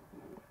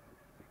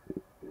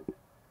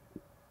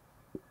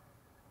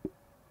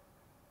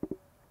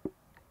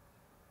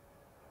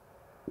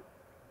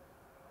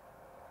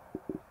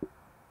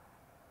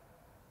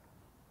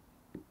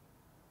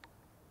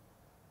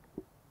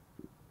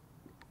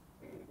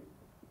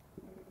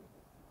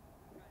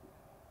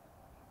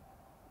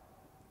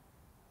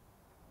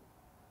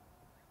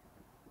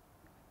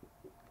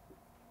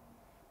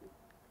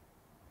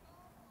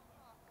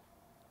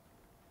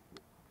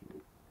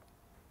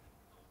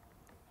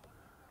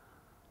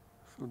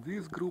 So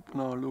this group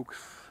now looks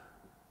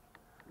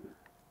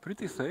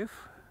pretty safe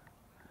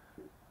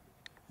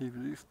if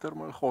this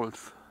thermal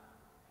holds.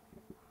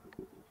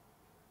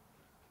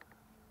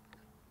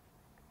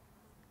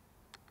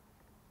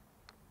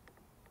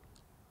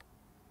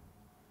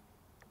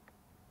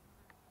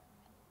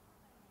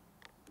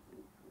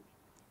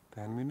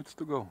 Ten minutes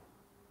to go.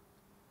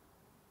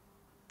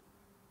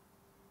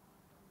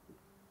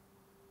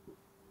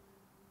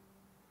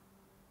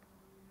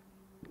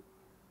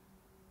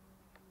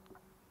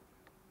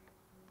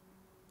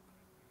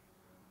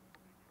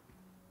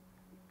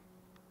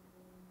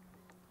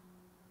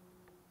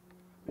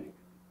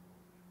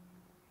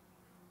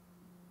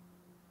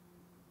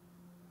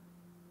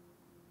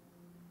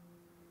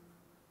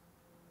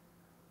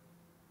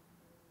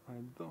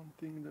 I don't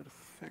think there's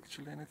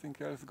actually anything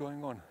else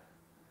going on.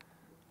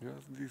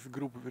 Just this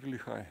group really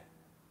high.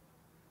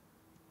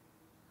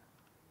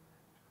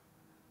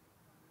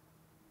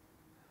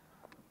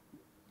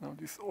 Now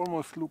this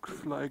almost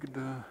looks like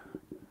the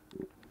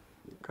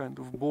kind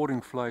of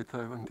boring flight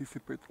I've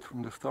anticipated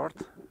from the start.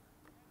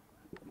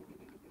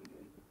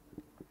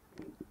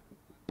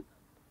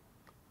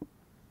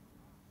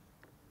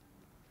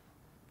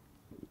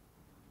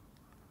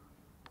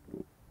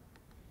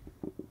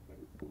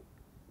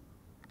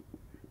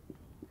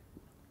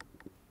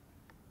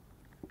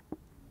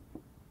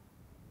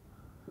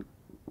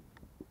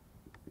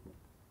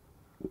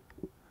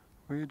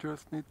 We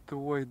just need to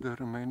wait the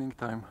remaining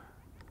time.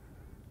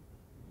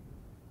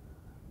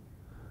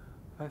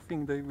 I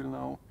think they will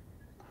now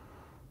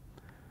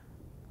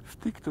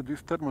stick to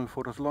this thermal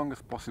for as long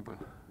as possible,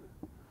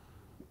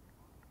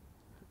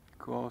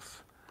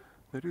 because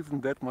there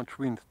isn't that much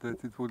wind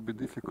that it would be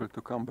difficult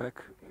to come back,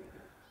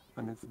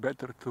 and it's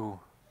better to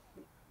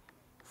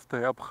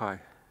stay up high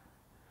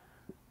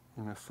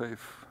in a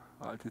safe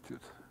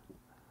altitude.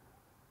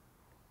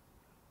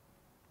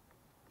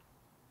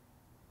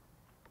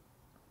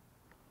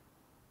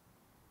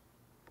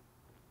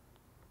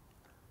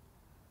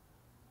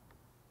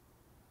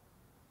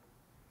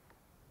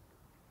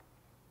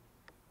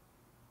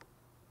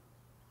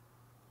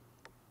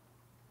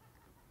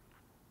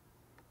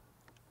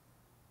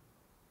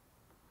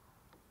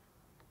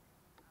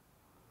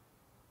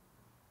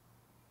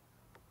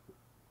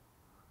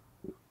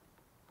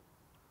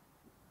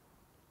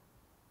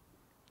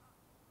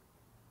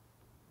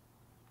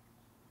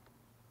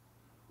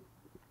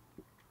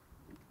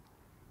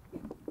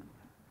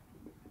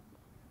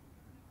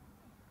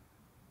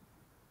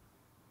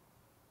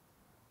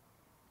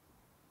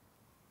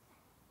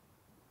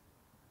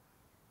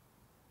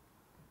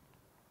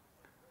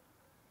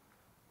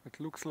 It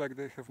looks like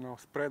they have now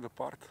spread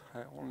apart.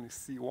 I only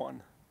see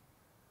one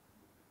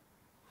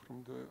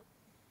from the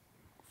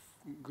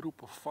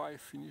group of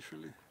 5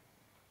 initially.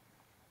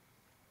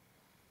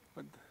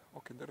 But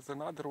okay, there's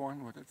another one,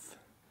 but it's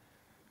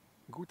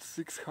good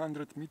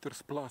 600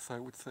 meters plus, I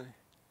would say.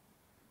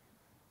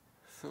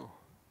 So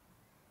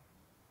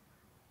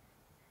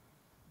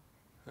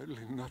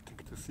really nothing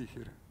to see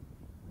here.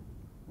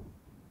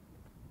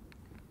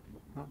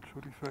 Not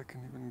sure if I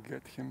can even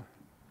get him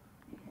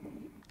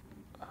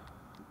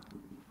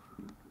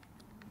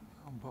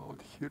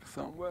about here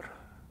somewhere.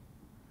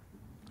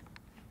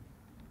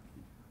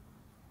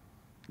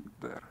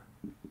 There.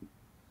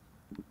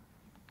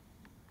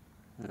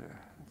 Yeah,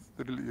 it's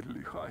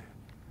really high.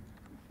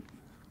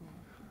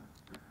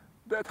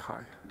 That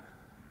high.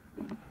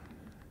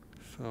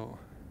 So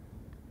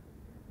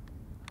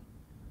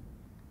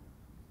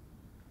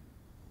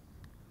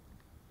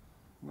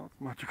not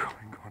much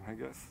going on, I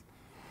guess.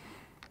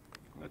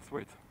 Let's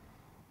wait.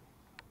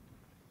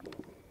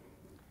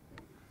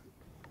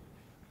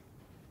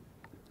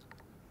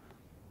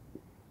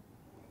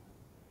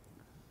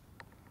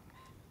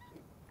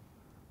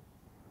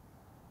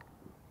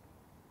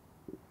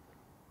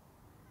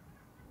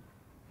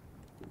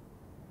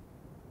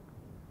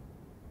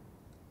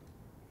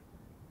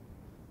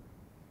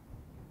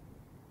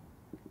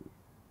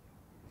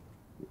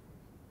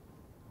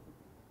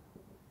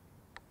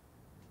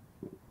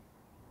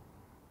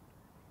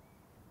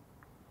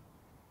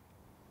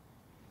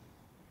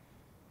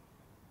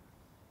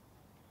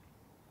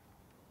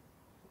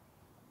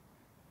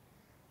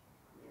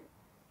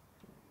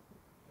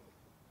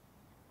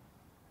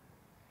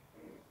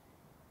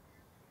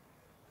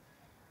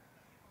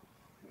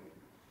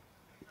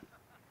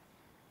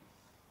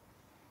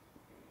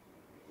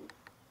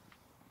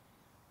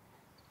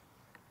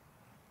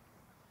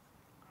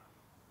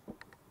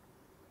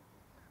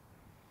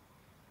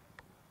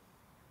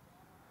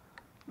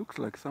 Looks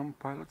like some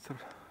pilots are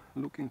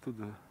looking to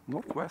the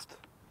northwest.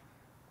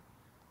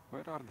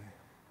 Where are they?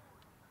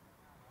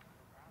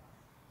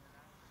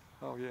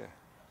 Oh yeah,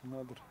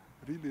 another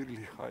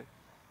really high.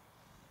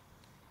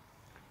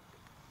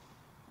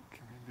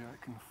 Okay, maybe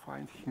I can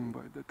find him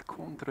by that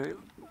contrail.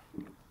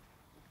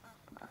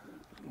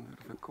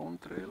 There's a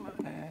contrail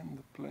and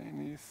the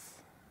plane is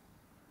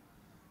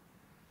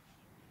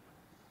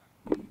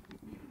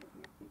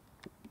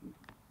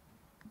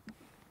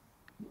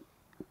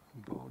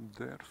about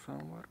there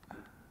somewhere.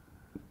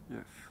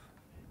 Yes.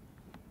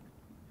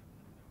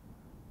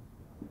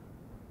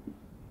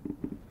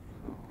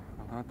 So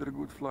another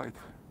good flight.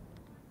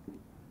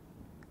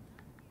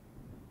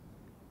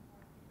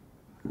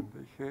 And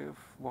they have,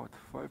 what,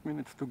 5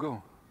 minutes to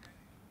go?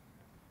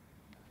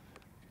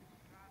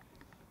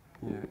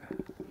 Yeah.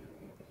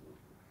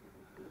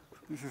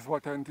 This is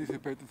what I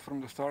anticipated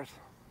from the start.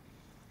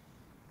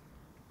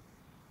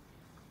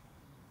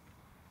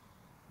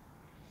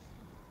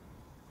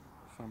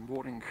 Some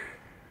boring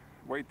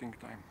waiting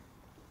time.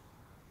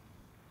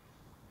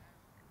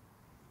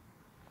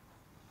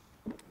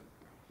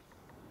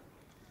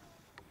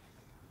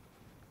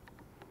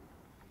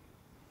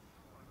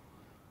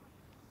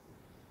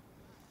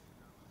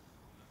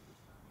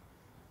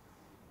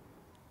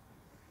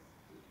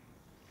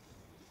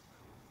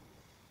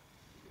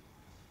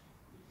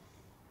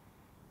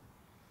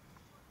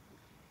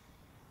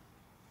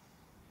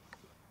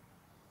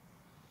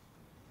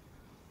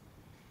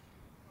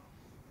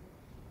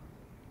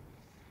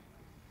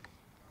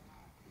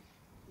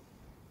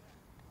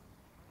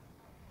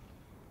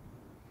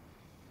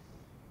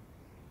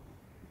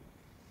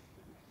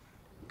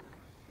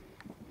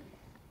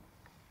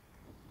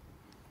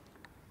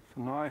 So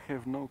now I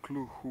have no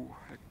clue who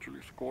actually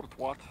scored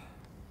what.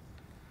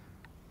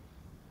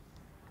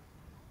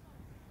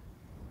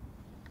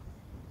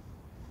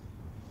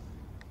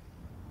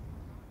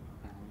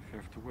 And we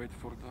have to wait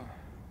for the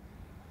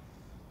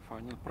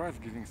final prize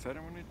giving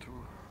ceremony to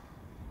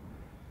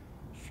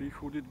see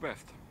who did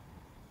best.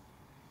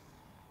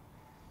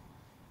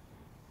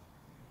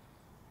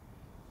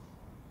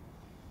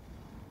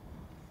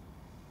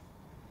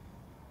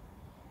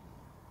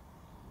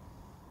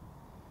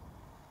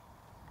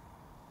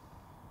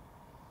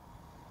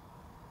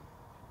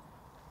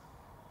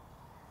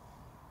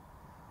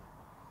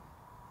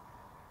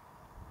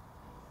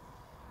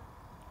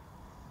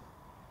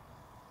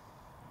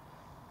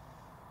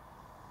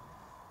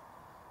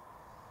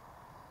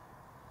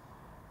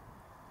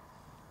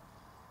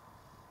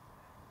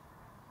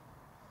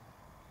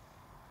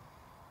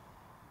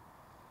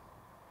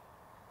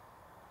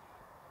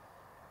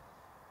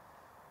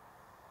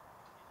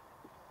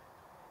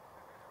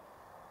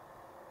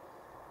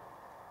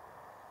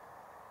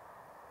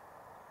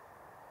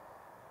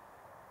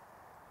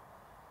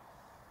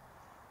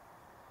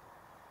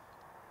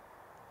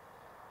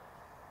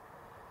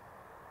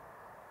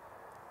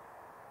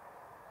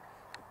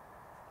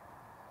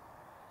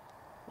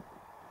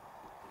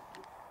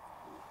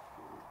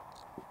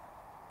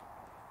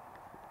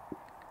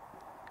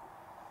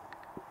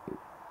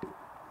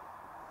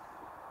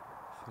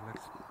 So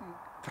let's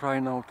try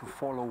now to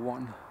follow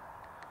one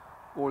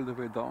all the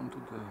way down to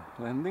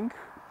the landing.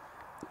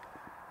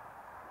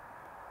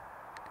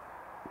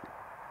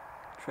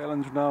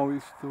 Challenge now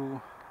is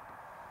to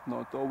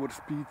not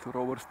overspeed or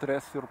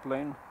overstress your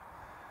plane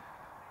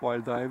while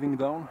diving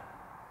down.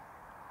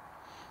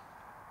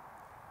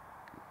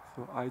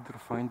 So either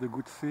find a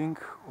good thing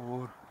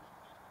or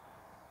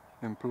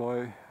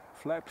employ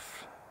flaps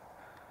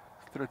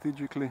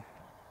strategically,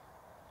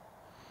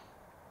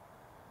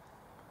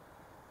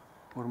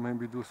 or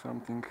maybe do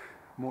something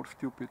more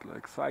stupid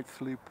like side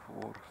slip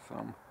or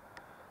some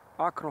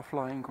acro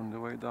flying on the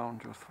way down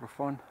just for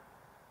fun.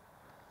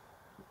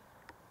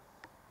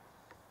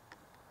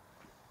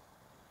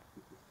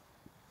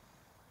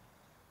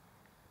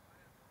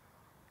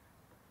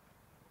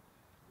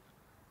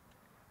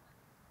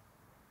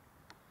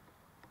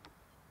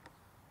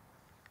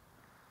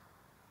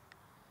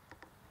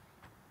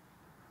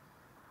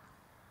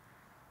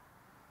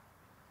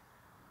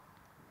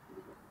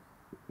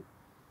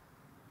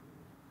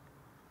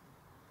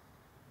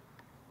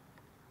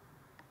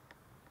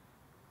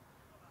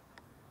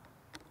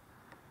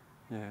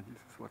 Yeah,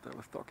 this is what I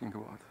was talking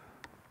about.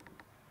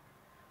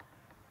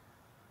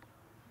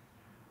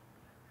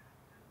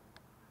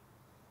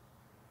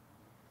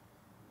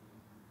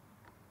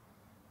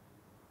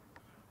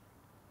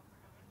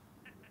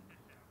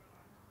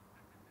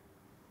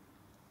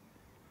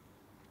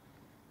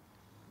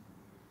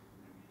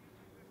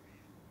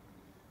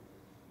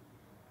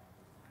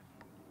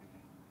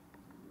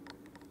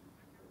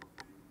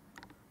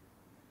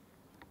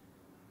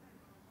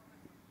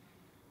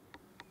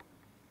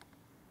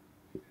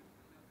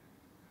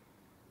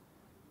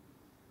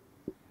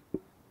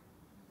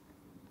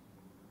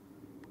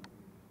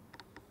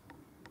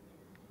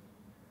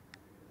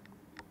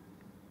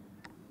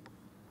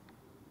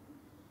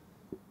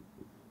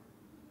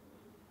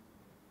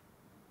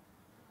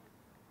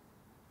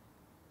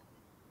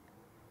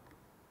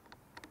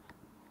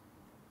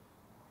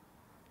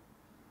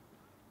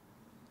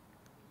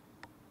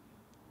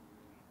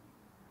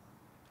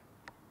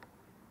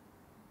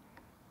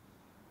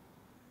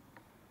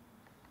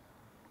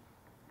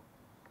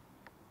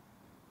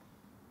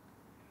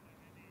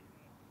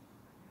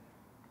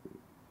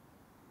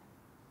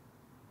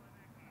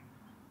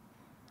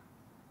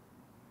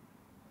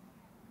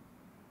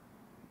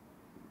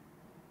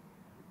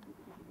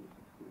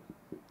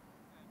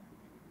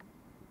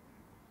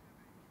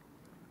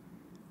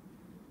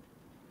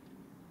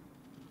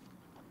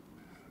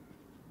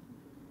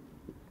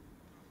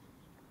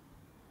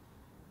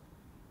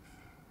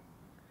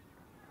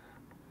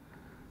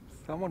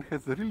 Someone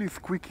has really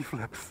squeaky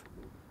flaps.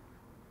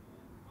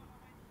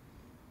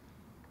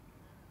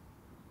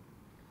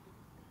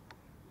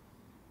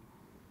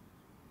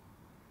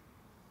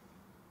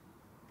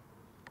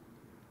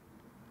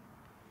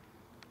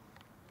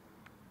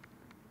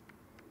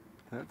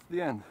 That's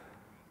the end.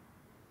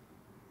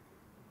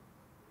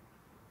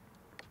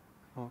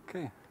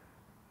 Okay.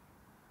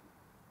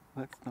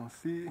 Let's now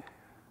see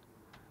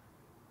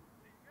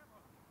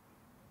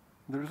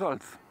the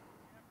results.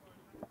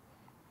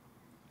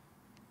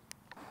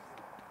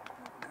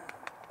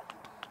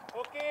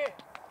 Okay,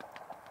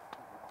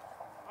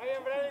 I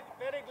am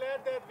very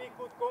glad that we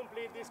could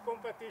complete this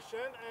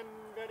competition. I'm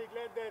very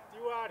glad that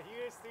you are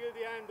here till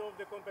the end of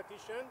the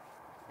competition.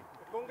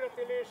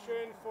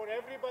 Congratulations for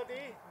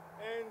everybody,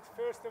 and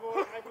first of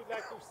all I would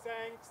like to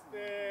thank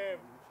the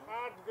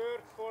hard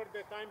work for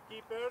the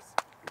timekeepers.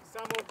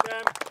 Some of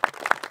them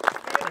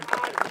still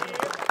are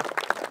here.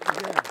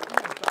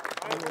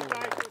 I would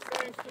like to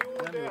thank you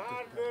the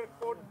hard work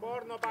for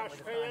Barnabás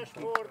Fejes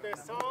for the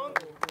sound.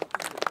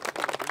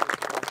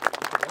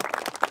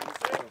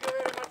 Thank you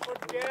very much for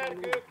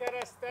Gergő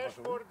Keresztes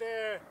for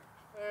the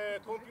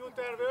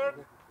computer work.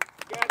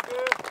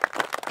 Gergő,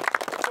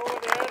 it's over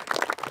there.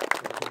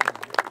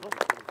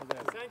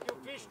 Thank you,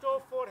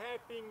 Christoph, for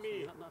helping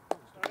me.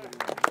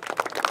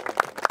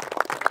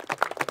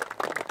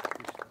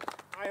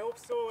 I hope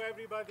so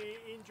everybody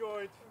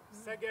enjoyed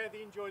Szeged,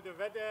 enjoyed the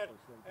weather,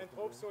 and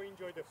hope so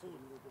enjoyed the food.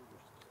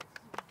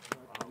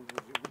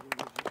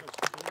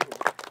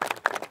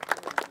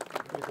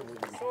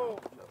 So,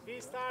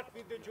 we start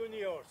with the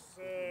juniors.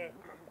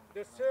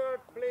 The third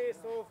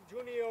place of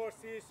juniors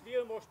is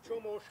Vilmos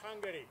Csomós,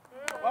 Hungary.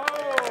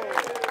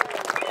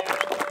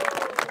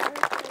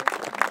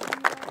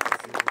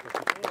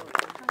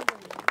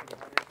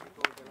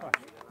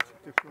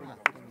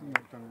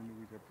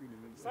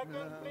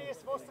 Second place,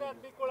 Voszrát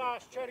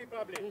Mikolás, Czech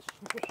Republic.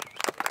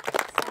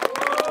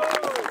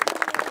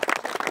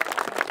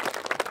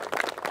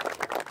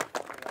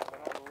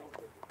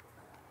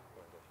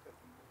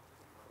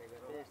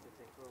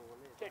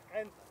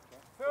 And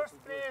first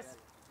place,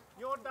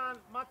 Jordan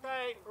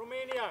Matei,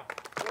 Romania.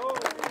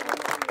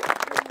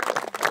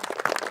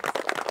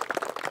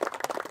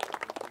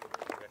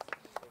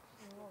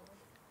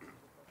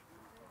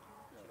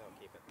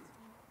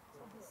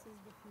 This is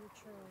the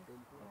future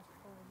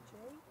F5J.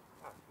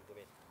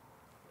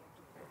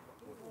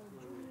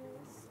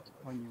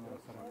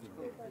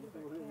 Everybody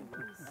that can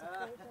please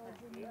support our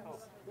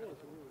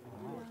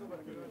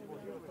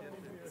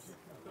juniors.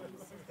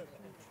 This is the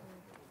future.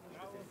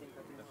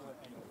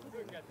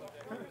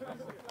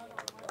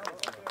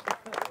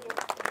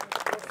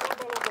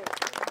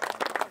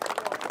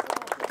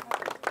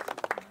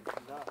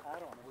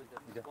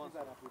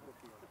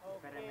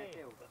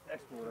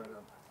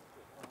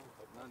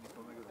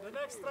 The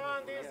next next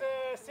round is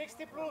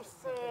 60 plus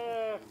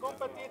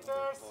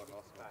competitors,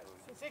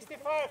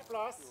 65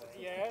 plus,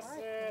 yes.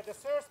 The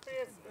third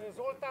place,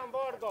 Zoltán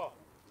Varga,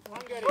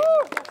 Hungary.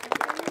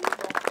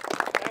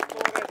 Left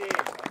already,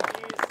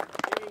 he's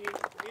doing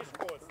his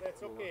calls,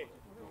 that's okay.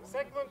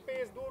 Second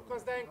place, Durka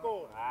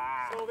Zdenko,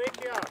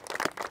 Slovakia.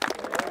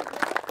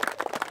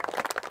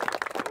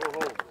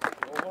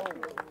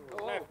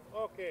 Left,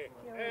 okay.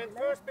 And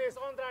first place,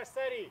 András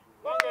Szeri,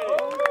 Hungary.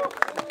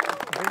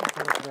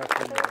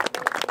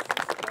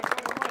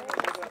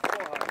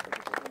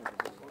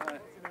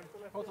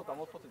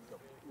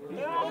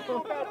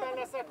 Próbáltam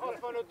leszek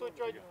 65,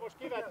 úgyhogy most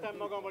kivettem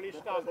magam a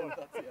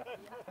listából.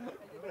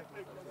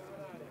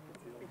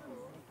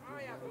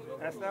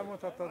 Ezt nem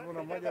mondhattad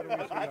volna magyarul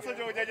is. Hát,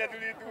 hogy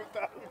egyedül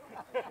indultál.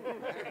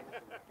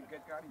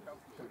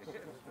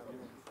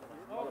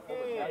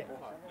 Okay.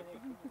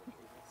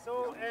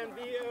 So, and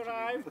we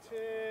arrived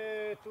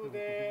to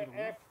the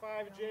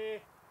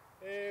F5J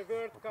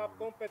World Cup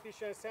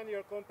competition,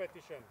 senior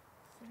competition.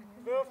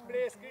 12th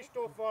place,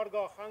 Kristóf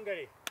Varga,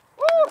 Hungary.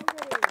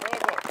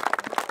 Varga.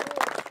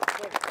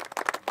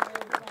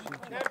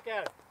 Nem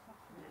kell.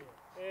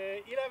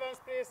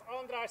 11th place,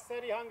 András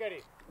Szeri,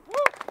 Hungary.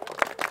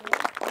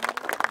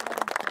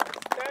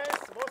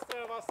 10th,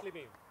 Vostrel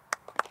Vasilij.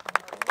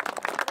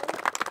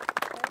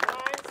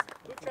 9th,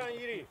 Duchan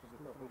Jiri.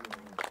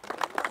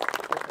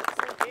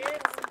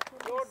 8th,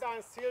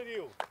 Jordan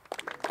Silviu.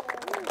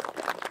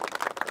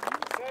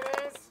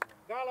 7th,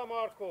 Gala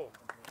Marko.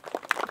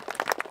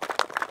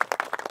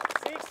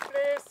 6th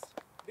place,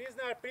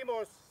 Disner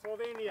Primoz,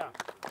 Slovenia.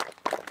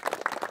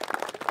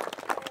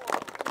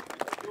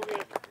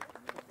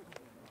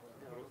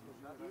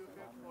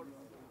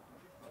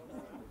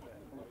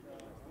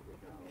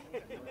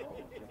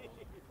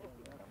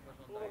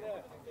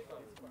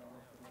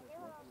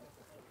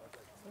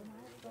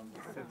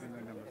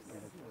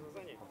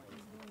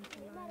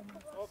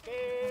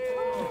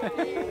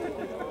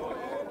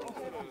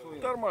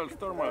 Thermals,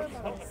 thermals.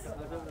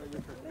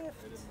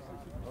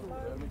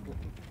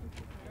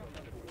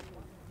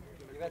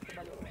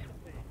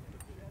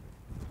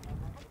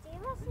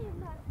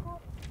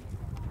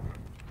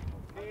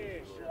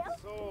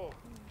 So,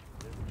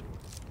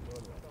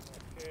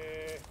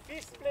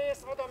 fifth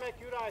place, Adamek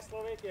Juraj,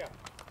 Slovakia.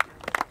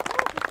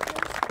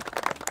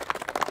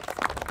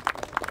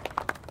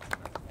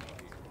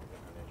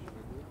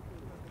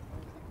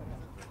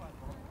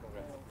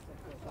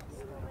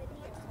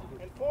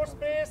 And fourth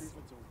place,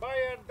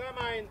 Bayer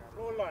Damain,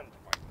 Poland.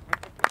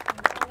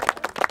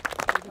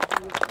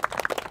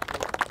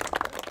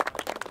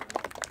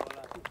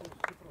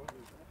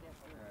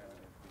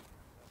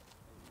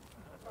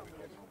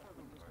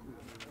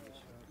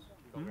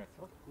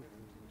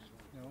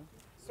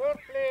 Third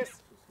place,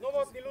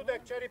 Novotny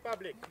Ludek, Czech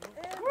Republic.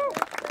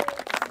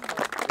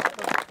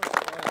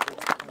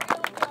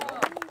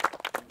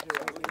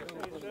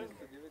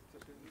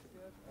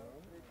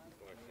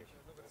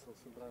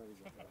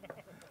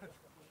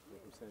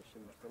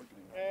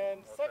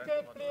 And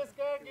second place,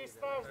 Gergi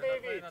Strauss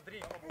David,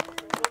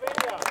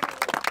 Slovenia.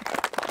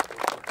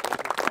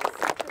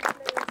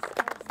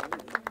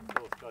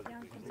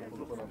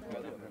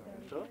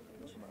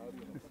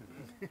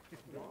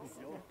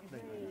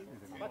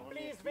 But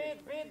please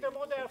wait the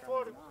model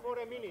for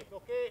a minute,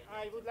 okay?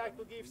 I would like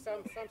to give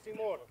something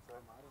more.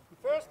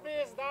 First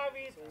place,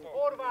 David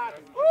Horváth.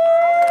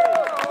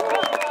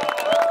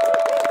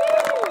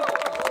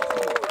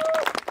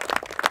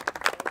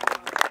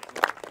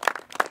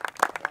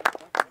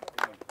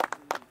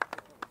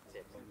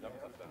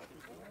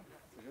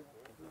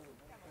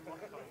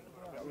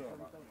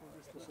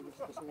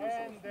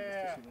 And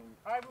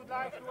I would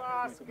like to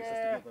ask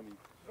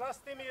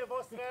Vlastimir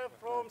Vostrel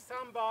from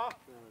Samba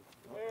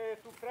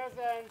to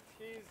present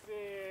his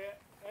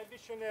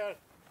additional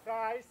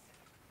prize.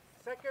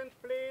 Second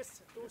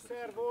place, 2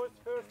 servos,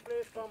 first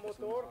place from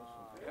Motor,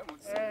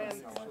 and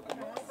 2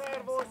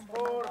 servos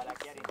for...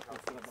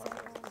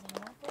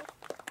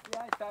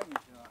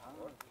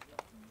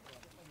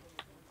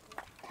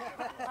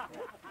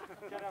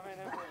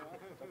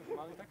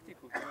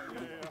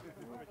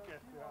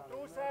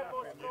 Two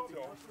servos from...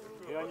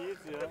 Ja nic,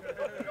 ja.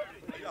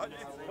 Ja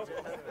nic.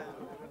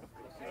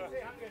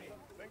 Hungary.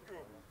 Thank you.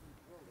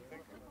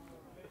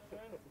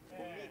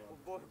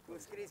 Cu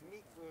scris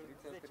mic, cu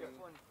 10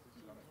 font.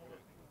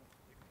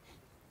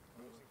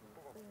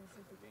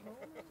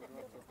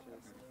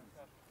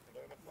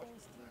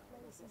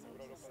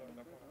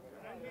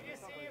 And we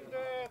received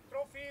the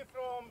trophy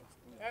from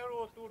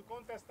Euro Tour,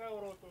 Contest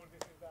Euro Tour.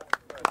 This is that.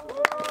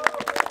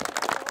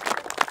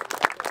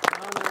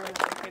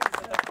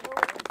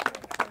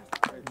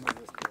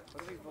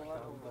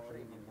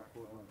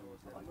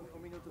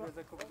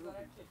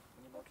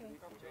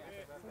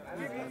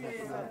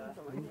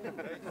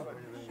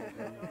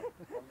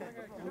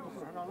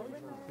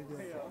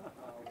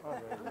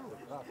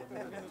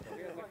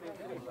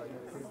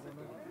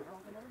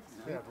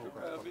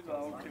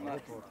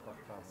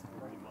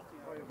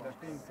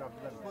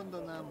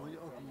 Mondanám, hogy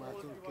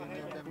akkumulátor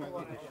kéne, de meg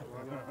is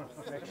van.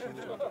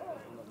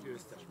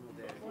 Győztes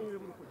modell.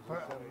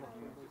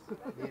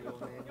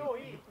 Jó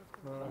híd!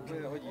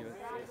 Hogy jött?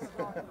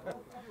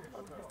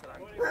 Aztán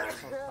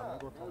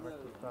meg otthon meg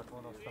tudták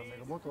volna, aztán még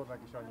a motornak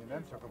is annyi,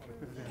 nem csak a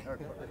bőzének.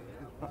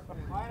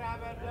 Hajrá,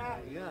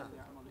 Bence! Igen?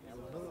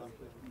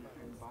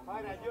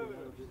 Hajrá,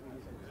 jövő!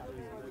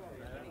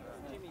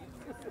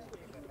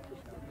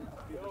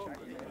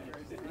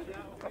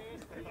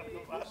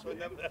 Máshogy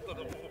nem lehet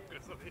oda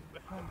fókuszolni.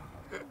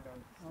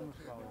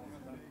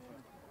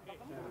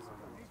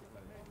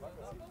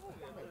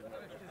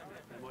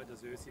 Majd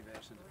az őszi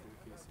versenyre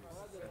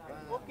fölkészülsz.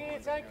 Okay,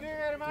 thank you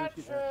very much.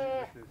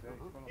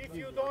 If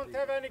you don't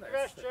have any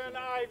question,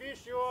 I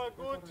wish you a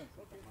good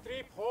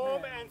trip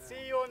home and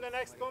see you on the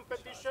next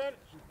competition,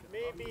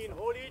 maybe in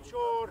Holic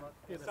or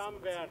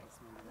somewhere.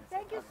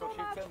 Thank you so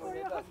much for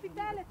your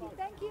hospitality.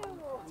 Thank you.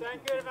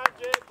 Thank you very much,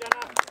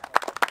 Jana.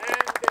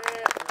 And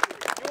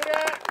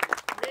Jure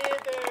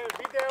made a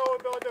video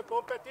about the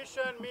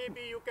competition.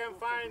 Maybe you can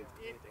find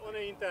it on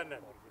the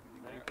internet.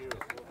 Thank you.